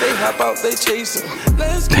fun.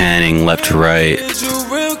 Panning left to right.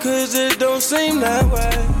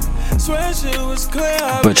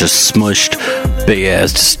 Bunch of smushed, big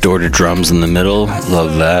ass distorted drums in the middle.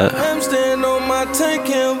 Love that.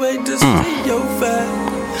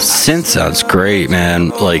 Synth sounds great, man.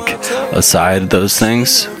 Like, aside those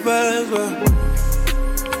things.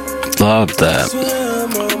 Love that.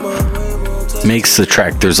 Makes the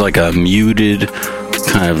track, there's like a muted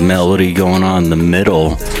kind of melody going on in the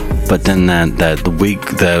middle, but then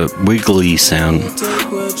the wiggly sound,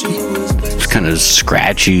 kind of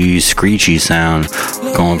screechy sound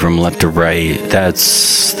going from left to right.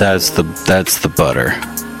 That's the butter.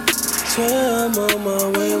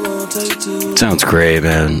 Sounds great,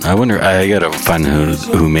 man. I wonder. I gotta find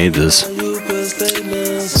who made this.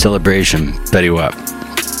 Celebration, Fetty Wap.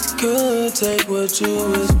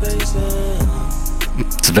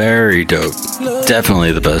 It's very dope.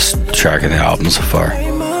 Definitely the best track in the album so far.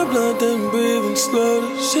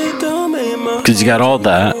 Because you got all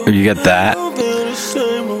that, or you got that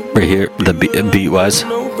right here, the beat wise.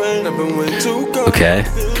 Okay.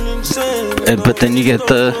 But then you get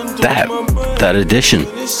that addition.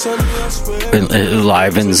 It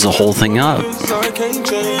livens the whole thing up.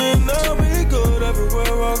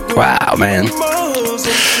 Wow, man.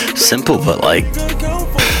 Simple, but like,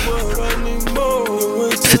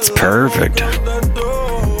 fits perfect.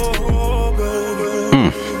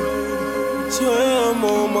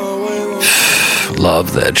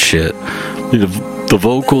 Love that shit. The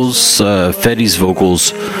vocals, Fetty's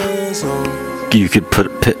vocals, you could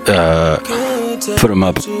put them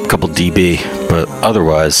up a couple dB, but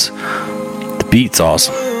otherwise, the beat's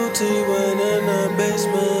awesome.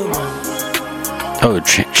 Oh,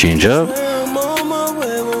 change up?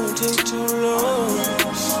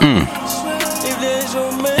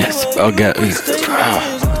 Yes,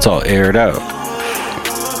 it's all aired out.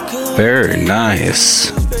 Very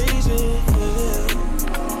nice.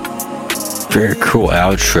 Very cool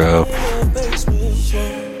outro.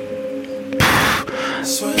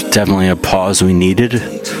 Definitely a pause we needed.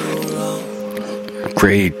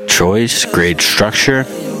 Great choice, great structure.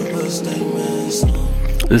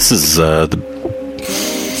 This is the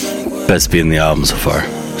best beat in the album so far.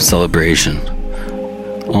 Celebration.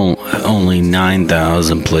 Only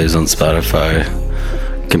 9,000 plays on Spotify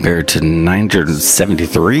compared to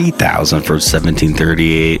 973,000 for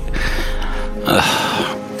 1738.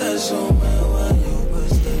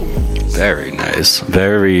 Very nice.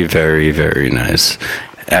 Very, very, very nice.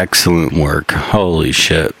 Excellent work. Holy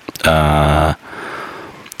shit. We're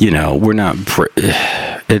not...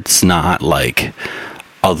 it's not, like,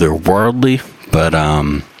 otherworldly, but,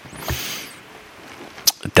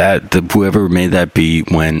 whoever made that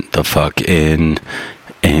beat went the fuck in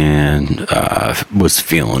and, was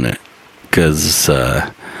feeling it. Because,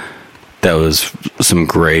 that was some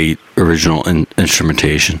great original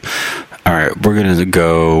instrumentation. Alright, we're gonna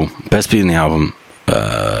go best beat in the album.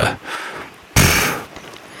 The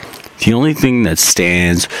only thing that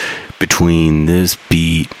stands between this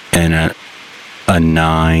beat and a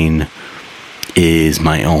 9 is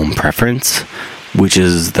my own preference, which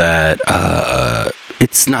is that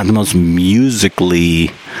it's not the most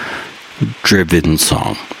musically driven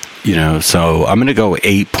song, so I'm gonna go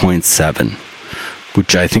 8.7,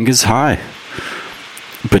 which I think is high,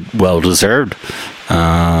 but well deserved.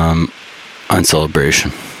 On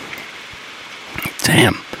Celebration.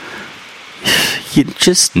 Damn. You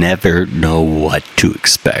just never know what to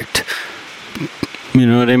expect. You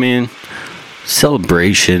know what I mean?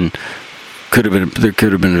 Celebration there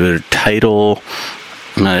could have been a better title.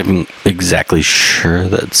 I'm not even exactly sure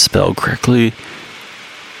that's spelled correctly.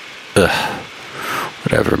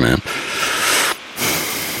 Whatever, man.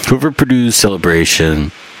 Whoever produced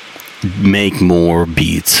Celebration, make more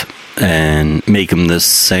beats and make them the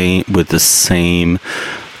same with the same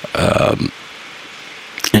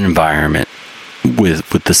environment,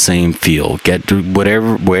 with the same feel. Get to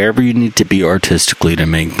wherever you need to be artistically to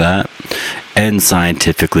make that, and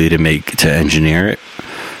scientifically to engineer it.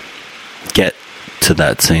 Get to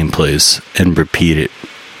that same place and repeat it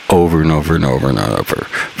over and over and over and over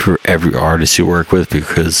for every artist you work with,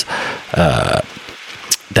 because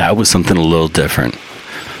that was something a little different,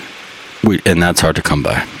 and that's hard to come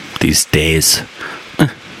by these days.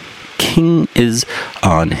 King is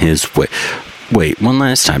on his way. Wait, one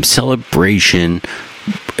last time. Celebration.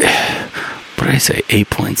 What did I say?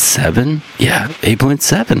 8.7? Yeah,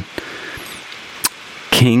 8.7.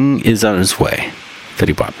 King is on his way.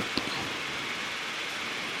 Fetty Wap.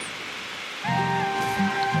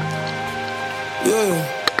 Yeah.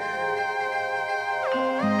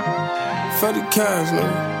 Fetty Cash,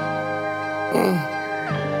 man.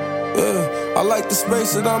 Yeah. I like the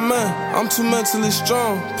space that I'm in. I'm too mentally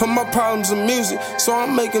strong. Put my problems in music, so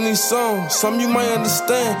I'm making these songs. Some you might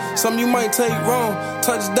understand, some you might take wrong.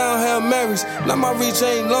 Touchdown, Hail Marys, now my reach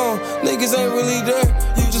ain't long. Niggas ain't really there,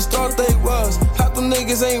 you just thought they was. Half them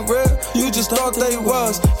niggas ain't real, you just thought they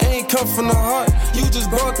was. Ain't come from the heart, you just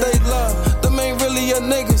brought they love. Them ain't really your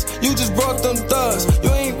niggas, you just brought them thugs.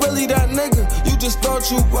 You ain't really that nigga, you just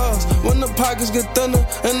thought you was. When the pockets get thinner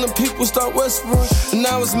and the people start whispering, and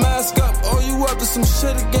now it's mask up, oh you up to some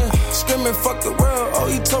shit again. Screaming fuck the world, oh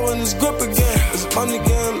he towing his grip again. His money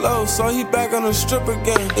getting low, so he back on the strip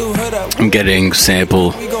again. Ew, hear that? I'm getting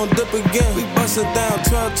sample. We gon' dip again. We bust it down,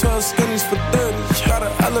 12 skinnies for 30. Gotta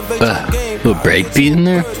elevate the game. Little break beat in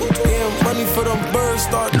there.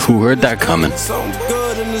 Who heard that coming?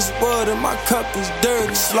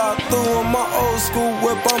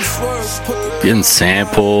 Getting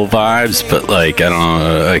sample vibes, but like I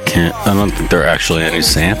don't think there are actually any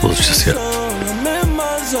samples just yet.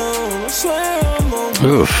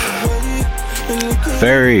 Oof.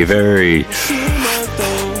 Very, very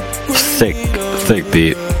thick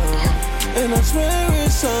beat.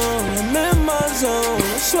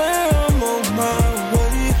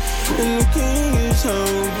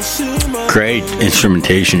 Great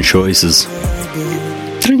instrumentation choices.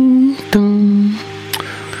 Ding, ding,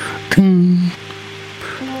 ding,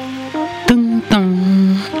 ding, ding,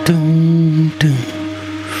 ding, ding,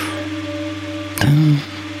 ding,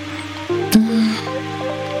 ding.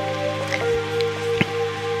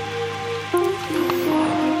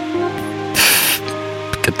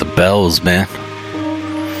 Get the bells, man.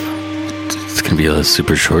 It's gonna be a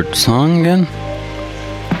super short song again.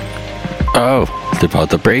 Oh, they brought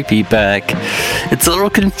the breakbeat back. It's a little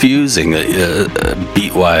confusing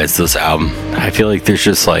beat-wise, this album. I feel like there's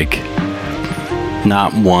just like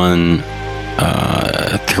not one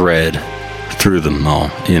thread through them all,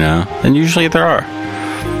 you know? And usually there are.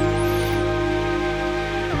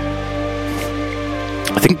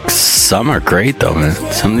 I think some are great though, man.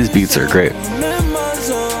 Some of these beats are great.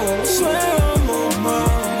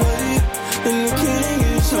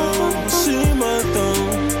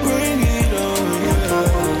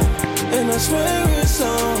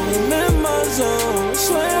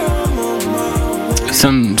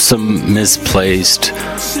 Some misplaced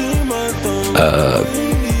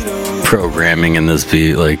programming in this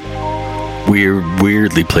beat, like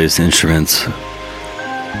weirdly placed instruments,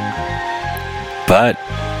 but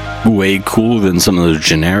way cooler than some of those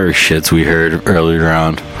generic shits we heard earlier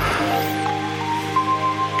on.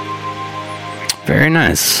 Very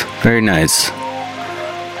nice, very nice.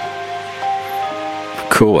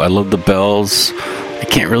 Cool. I love the bells. I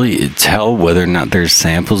can't really tell whether or not there's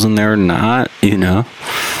samples in there or not, you know.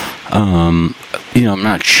 I'm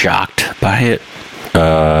not shocked by it.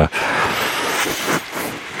 The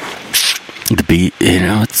beat, you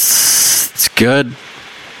know, it's good.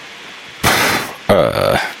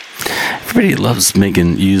 Everybody loves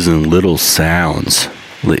using little sounds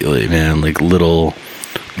lately, man, like little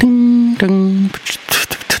ding ding,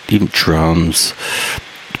 even drums,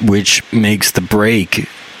 which makes the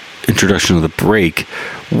introduction of the break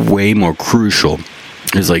way more crucial.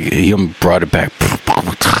 It's like he brought it back.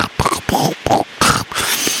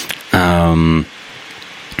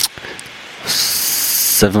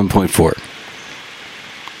 7.4.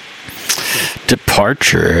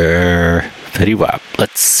 Departure. Fetty Wap.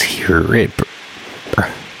 Let's hear it.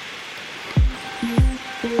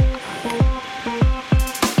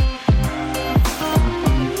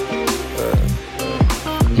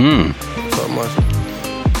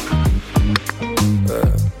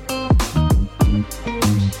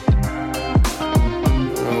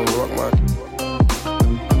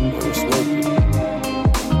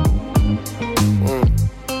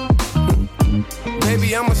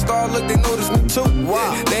 Look, they notice me too.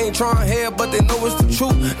 Wow. They ain't trying here, but they know it's the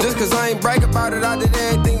truth. Just cause I ain't brag about it, I did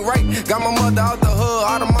everything right. Got my mother out the hood,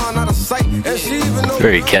 out of mind, out of sight. And she even knows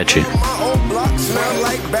very catchy. My old block smell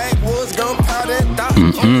like backwoods, gunpowder and thought.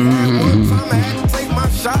 One time I had to take my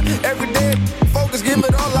shot. Every day, focus, give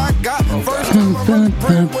it all I got. First time I run the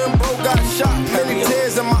brand when bro got shot. Many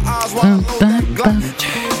tears in my eyes while I load that Glock.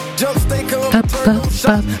 Jump, stay calm, turn no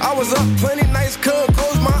shots. I was up plenty nights, couldn't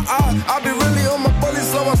close my eyes. I be really on my bully,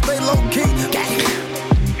 so I stay low key.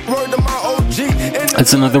 Word to my OG.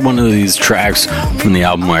 It's another one of these tracks from the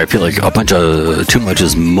album where I feel like too much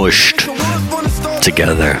is mushed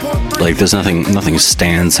together. Like there's nothing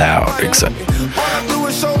stands out except.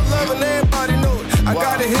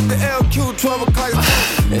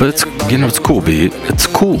 But it's, you know, it's cool beat. It's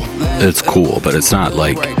cool, but it's not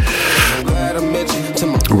like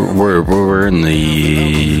we're in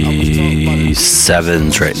the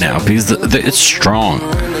 7s right now because it's strong.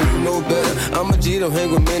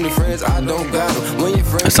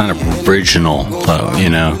 It's not original, you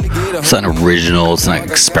know. It's not original. It's not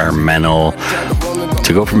experimental.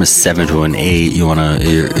 To go from a 7 to an 8, you wanna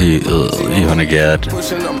get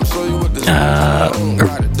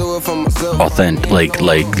authentic,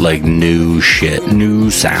 like new shit, new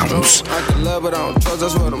sounds.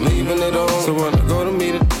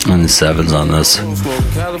 And the 7s on this.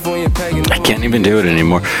 I can't even do it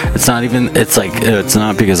anymore. It's not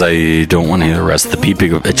because I don't want to hear the rest of the beat.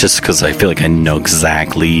 It's just because I feel like I know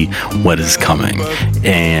exactly what is coming.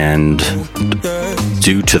 And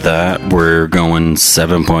due to that, we're going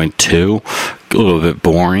 7.2. A little bit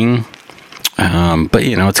boring. But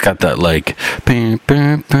you know, it's got that like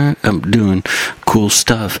I'm doing cool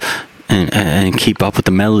stuff and keep up with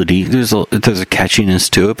the melody. There's a catchiness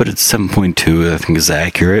to it, but it's 7.2. I think is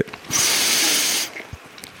accurate.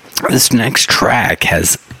 This next track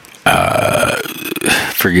has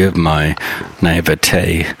forgive my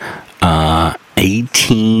naivete,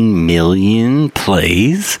 18 million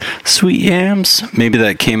plays. Sweet yams. Maybe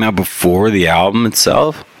that came out before the album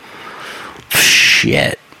itself.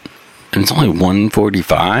 Shit. And it's only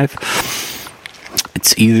 145.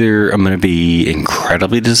 it's either I'm going to be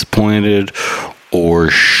incredibly disappointed or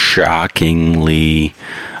shockingly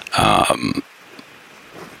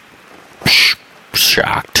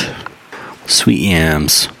shocked. Sweet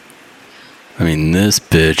Yams. I mean, this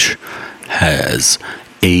bitch has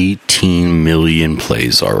 18 million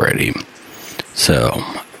plays already. So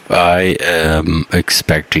I am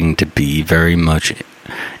expecting to be very much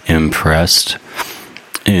impressed.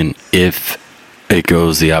 And if it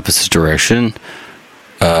goes the opposite direction,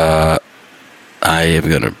 I am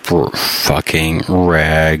gonna fucking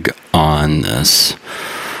rag on this.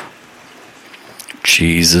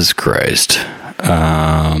 Jesus Christ.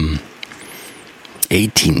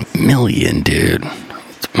 18 million, dude.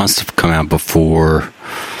 It must have come out before.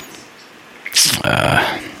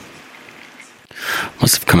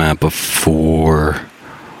 Must have come out before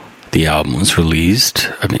the album was released.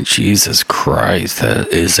 I mean, Jesus Christ, that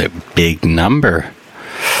is a big number.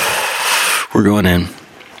 We're going in.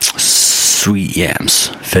 Sweet Yams.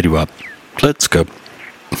 Fetty Wap. Let's go.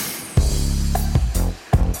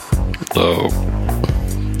 Hello.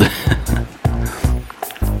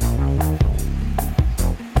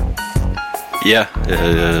 Yeah,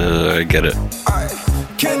 I get it.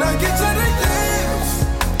 Can I get to the yams?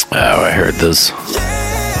 Oh, I heard this.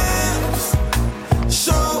 Yams.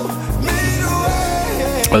 Show me the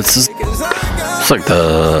way. It's like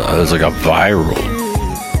a viral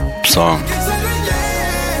song.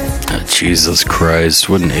 Oh, Jesus Christ,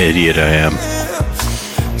 what an idiot I am.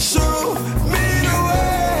 Show me the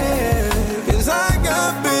way, 'cause I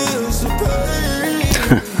got bills to pay.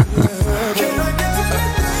 Can I get to the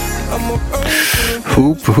yams? I'm a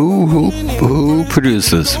Who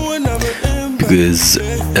produces? Because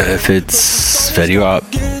if it's Fetty Wap,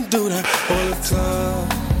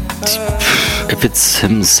 if it's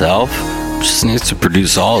himself, just needs to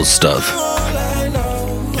produce all his stuff.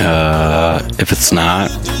 If it's not,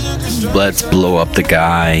 let's blow up the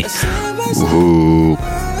guy who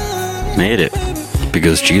made it.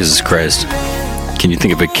 Because Jesus Christ, can you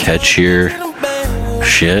think of a catchier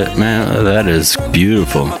shit, man? That is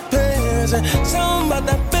beautiful.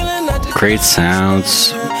 Great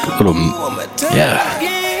sounds, little, yeah.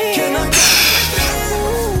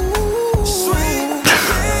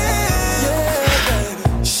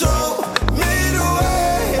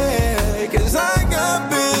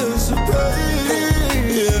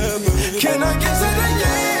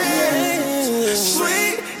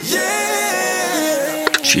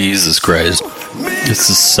 Jesus Christ. This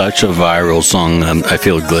is such a viral song. I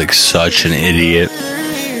feel like such an idiot.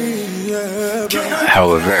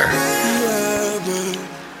 However,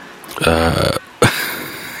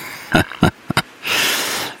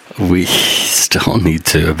 we still need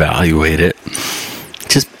to evaluate it.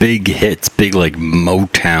 Just big hits, big like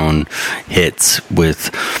Motown hits with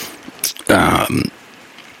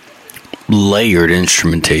layered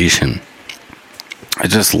instrumentation.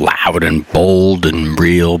 It's just loud and bold and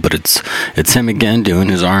real, but it's him again doing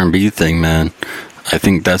his R&B thing, man. I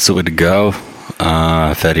think that's the way to go,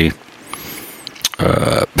 Fetty.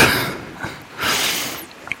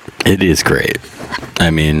 It is great.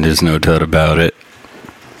 I mean, there's no doubt about it.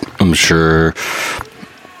 I'm sure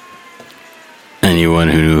anyone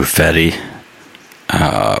who knew Fetty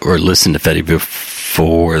or listened to Fetty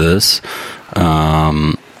before this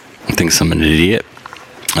thinks I'm an idiot.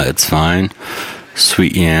 It's fine.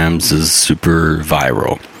 Sweet Yams is super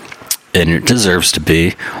viral, and it deserves to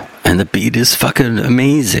be. And the beat is fucking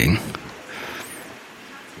amazing.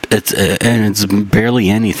 It's barely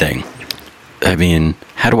anything. I mean,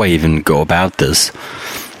 how do I even go about this?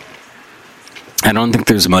 I don't think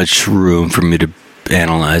there's much room for me to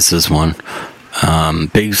analyze this one.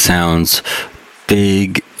 Big sounds,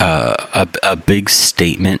 big a big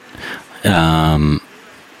statement.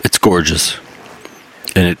 It's gorgeous,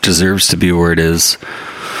 and it deserves to be where it is.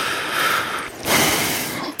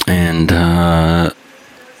 And I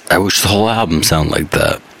wish the whole album sounded like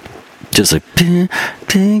that. Just like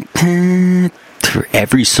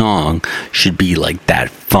every song should be like that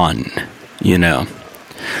fun, you know.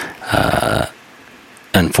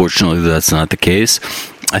 Unfortunately, that's not the case.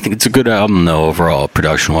 I think it's a good album though overall,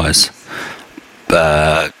 production wise.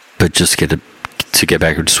 But just to get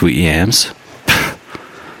back to Sweet Yams,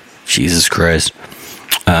 Jesus Christ,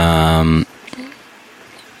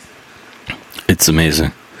 it's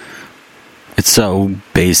amazing. It's so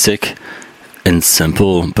basic and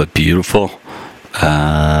simple, but beautiful.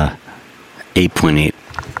 8.8.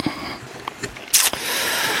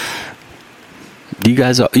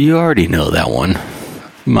 You already know that one.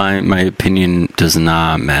 My opinion does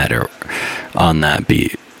not matter on that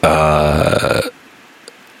beat.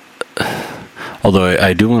 Although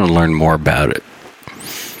I do want to learn more about it.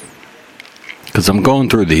 because I'm going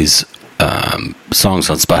through these songs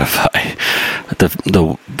on Spotify.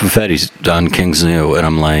 The Fetty's done King's New, and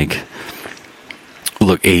I'm like,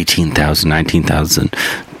 look, 18,000, 19,000,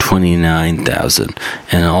 29,000,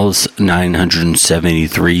 and all this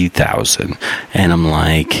 973,000, and I'm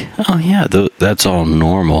like, oh yeah, that's all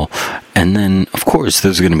normal. And then of course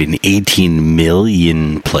there's going to be an 18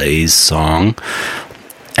 million plays song,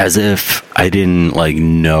 as if I didn't like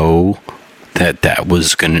know that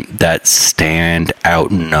was gonna, that stand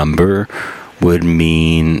out number would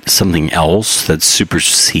mean something else that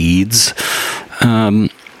supersedes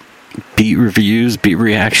beat reviews, beat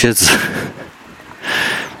reactions.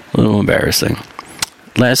 A little embarrassing.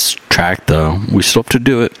 Last track though, we still have to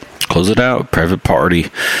do it. Close it out. Private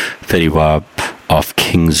Party, Fetty Wap off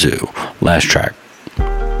King Zoo. Last track.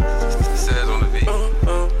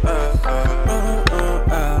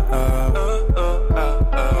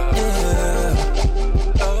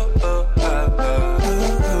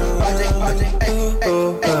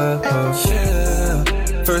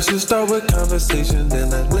 First you start with conversation,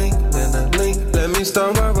 then I link. Let me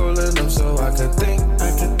start by rolling up so I can think.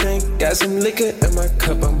 Got some liquor in my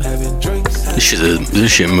cup, I'm having drinks.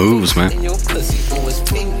 This shit moves, man.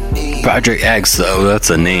 Project X though, that's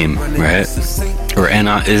a name, right? Or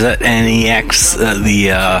is that NEX?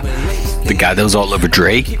 The guy that was all over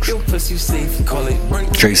Drake?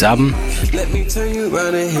 Drake's album? Let me turn you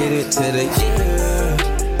around and hit it to the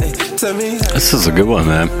This is a good one,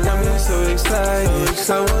 man.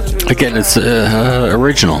 Again, it's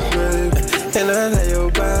original. And I lay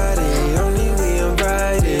your body, only we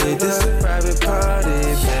invited. This is a private party,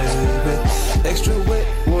 baby. Extra wet,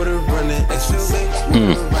 water running, extra wet,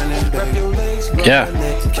 water running. Wrap your legs, yeah.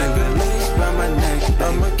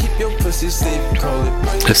 I'ma keep your pussy safe, call it.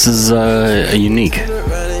 This is unique.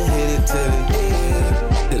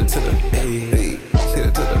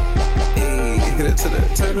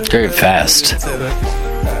 Very fast,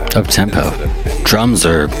 up tempo. Drums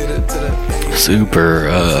are super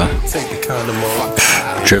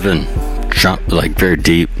driven, like very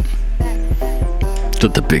deep.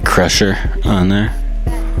 With the big crusher on there.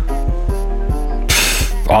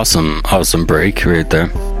 Awesome break right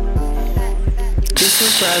there.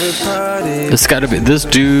 It's gotta be this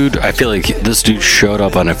dude. I feel like this dude showed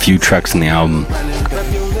up on a few tracks in the album.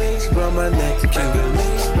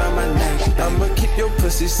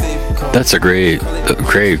 That's a great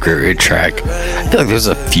track. I feel like there's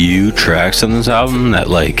a few tracks on this album that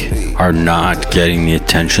like are not getting the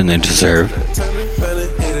attention they deserve.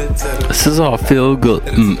 This is all feel good.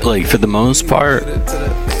 Like for the most part,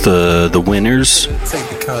 the winners. Take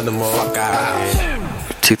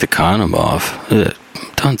the condom off.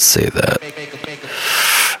 Don't say that.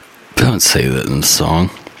 Don't say that in the song.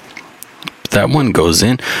 That one goes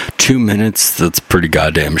in 2 minutes. That's pretty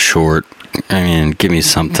goddamn short. I mean, give me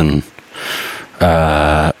something.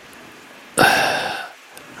 That's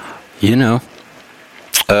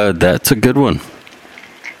a good one.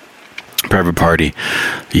 Private Party.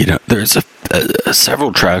 There's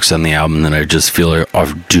several tracks on the album that I just feel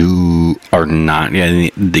are not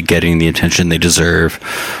getting the attention they deserve.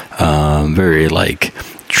 Very like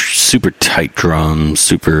super tight drums,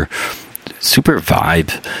 super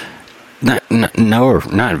vibe. Not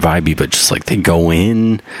vibey, but just like they go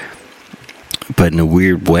in, but in a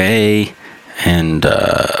weird way, and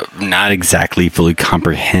not exactly fully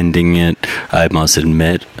comprehending it, I must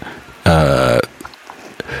admit.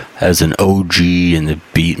 As an OG in the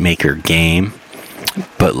beat maker game,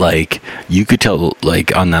 but like you could tell,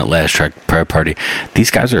 like on that last track, Private Party, these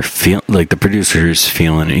guys are feeling, like the producer's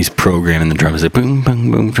feeling it. He's programming the drums like boom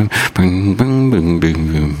boom boom boom boom boom boom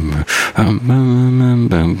boom,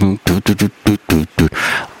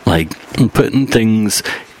 like putting things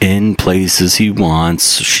in places he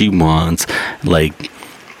wants, she wants. Like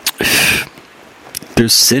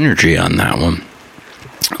there's synergy on that one.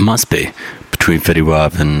 Must be. Between Fetty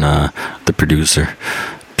Wap and the producer.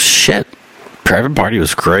 Shit, Private Party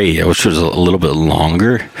was great. I wish it was a little bit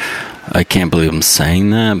longer. I can't believe I'm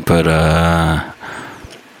saying that, but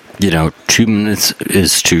 2 minutes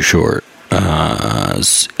is too short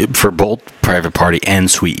for both Private Party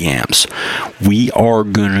and Sweet Yams. We are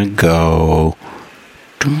gonna go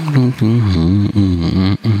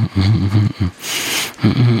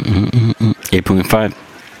 8.5.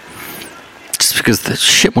 Just because the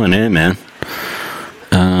shit went in, man.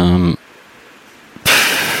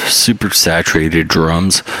 Super saturated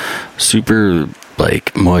drums, super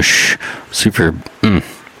like mush, super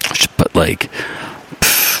but like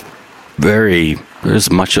very there's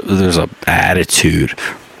a attitude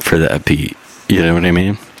for that beat, you know what I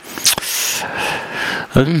mean?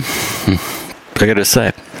 I gotta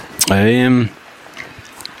say, I am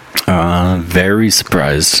Very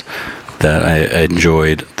surprised that I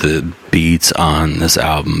enjoyed the beats on this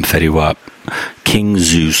album, Fetty Wap, King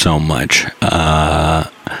Zoo, so much. I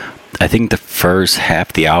think the first half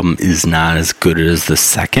of the album is not as good as the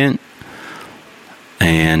second.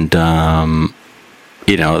 And,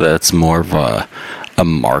 that's more of a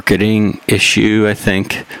marketing issue, I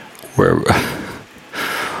think.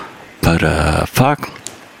 But fuck.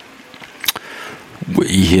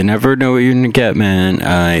 You never know what you're gonna get, man.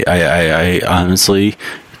 I honestly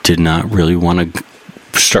did not really want to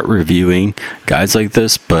start reviewing guys like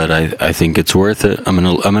this, but I think it's worth it. I'm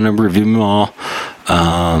gonna review them all.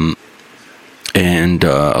 And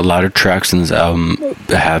a lot of tracks in this album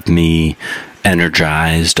have me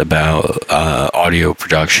energized about audio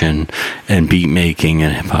production and beat making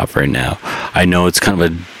and hip hop right now. I know it's kind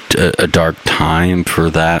of a dark time for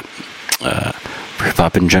that, for hip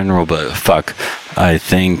hop in general, but fuck, I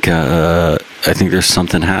think there's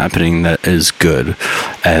something happening that is good,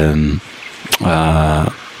 and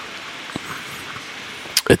I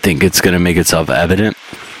think it's gonna make itself evident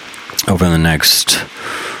over the next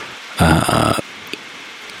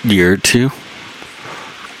year or two.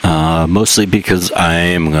 Mostly because I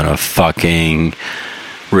am gonna fucking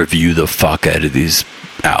review the fuck out of these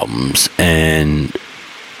albums, and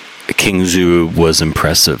King Zoo was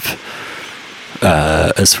impressive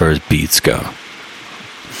as far as beats go.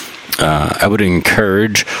 I would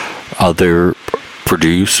encourage other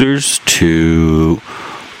producers to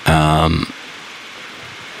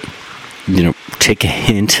take a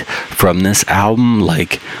hint from this album,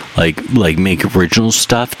 like make original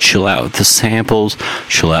stuff, chill out with the samples,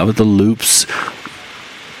 chill out with the loops.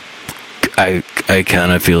 I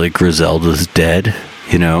kind of feel like Griselda's dead,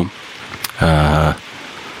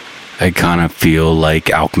 I kind of feel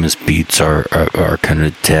like Alchemist beats are kind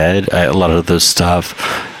of dead. A lot of the stuff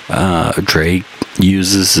Drake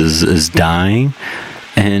uses is dying,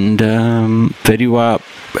 and Fetty Wap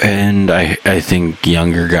and I think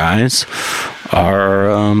younger guys are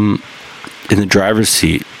in the driver's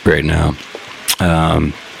seat right now.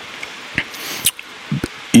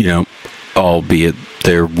 Albeit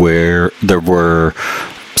there were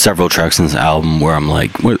several tracks in this album where I'm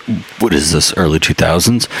like, what is this, early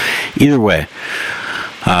 2000s? Either way,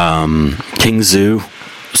 King Zoo,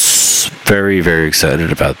 very, very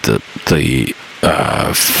excited about the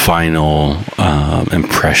final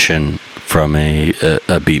impression from a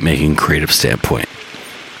beat making creative standpoint.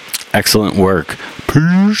 Excellent work.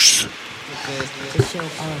 Peace. To show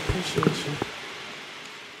our appreciation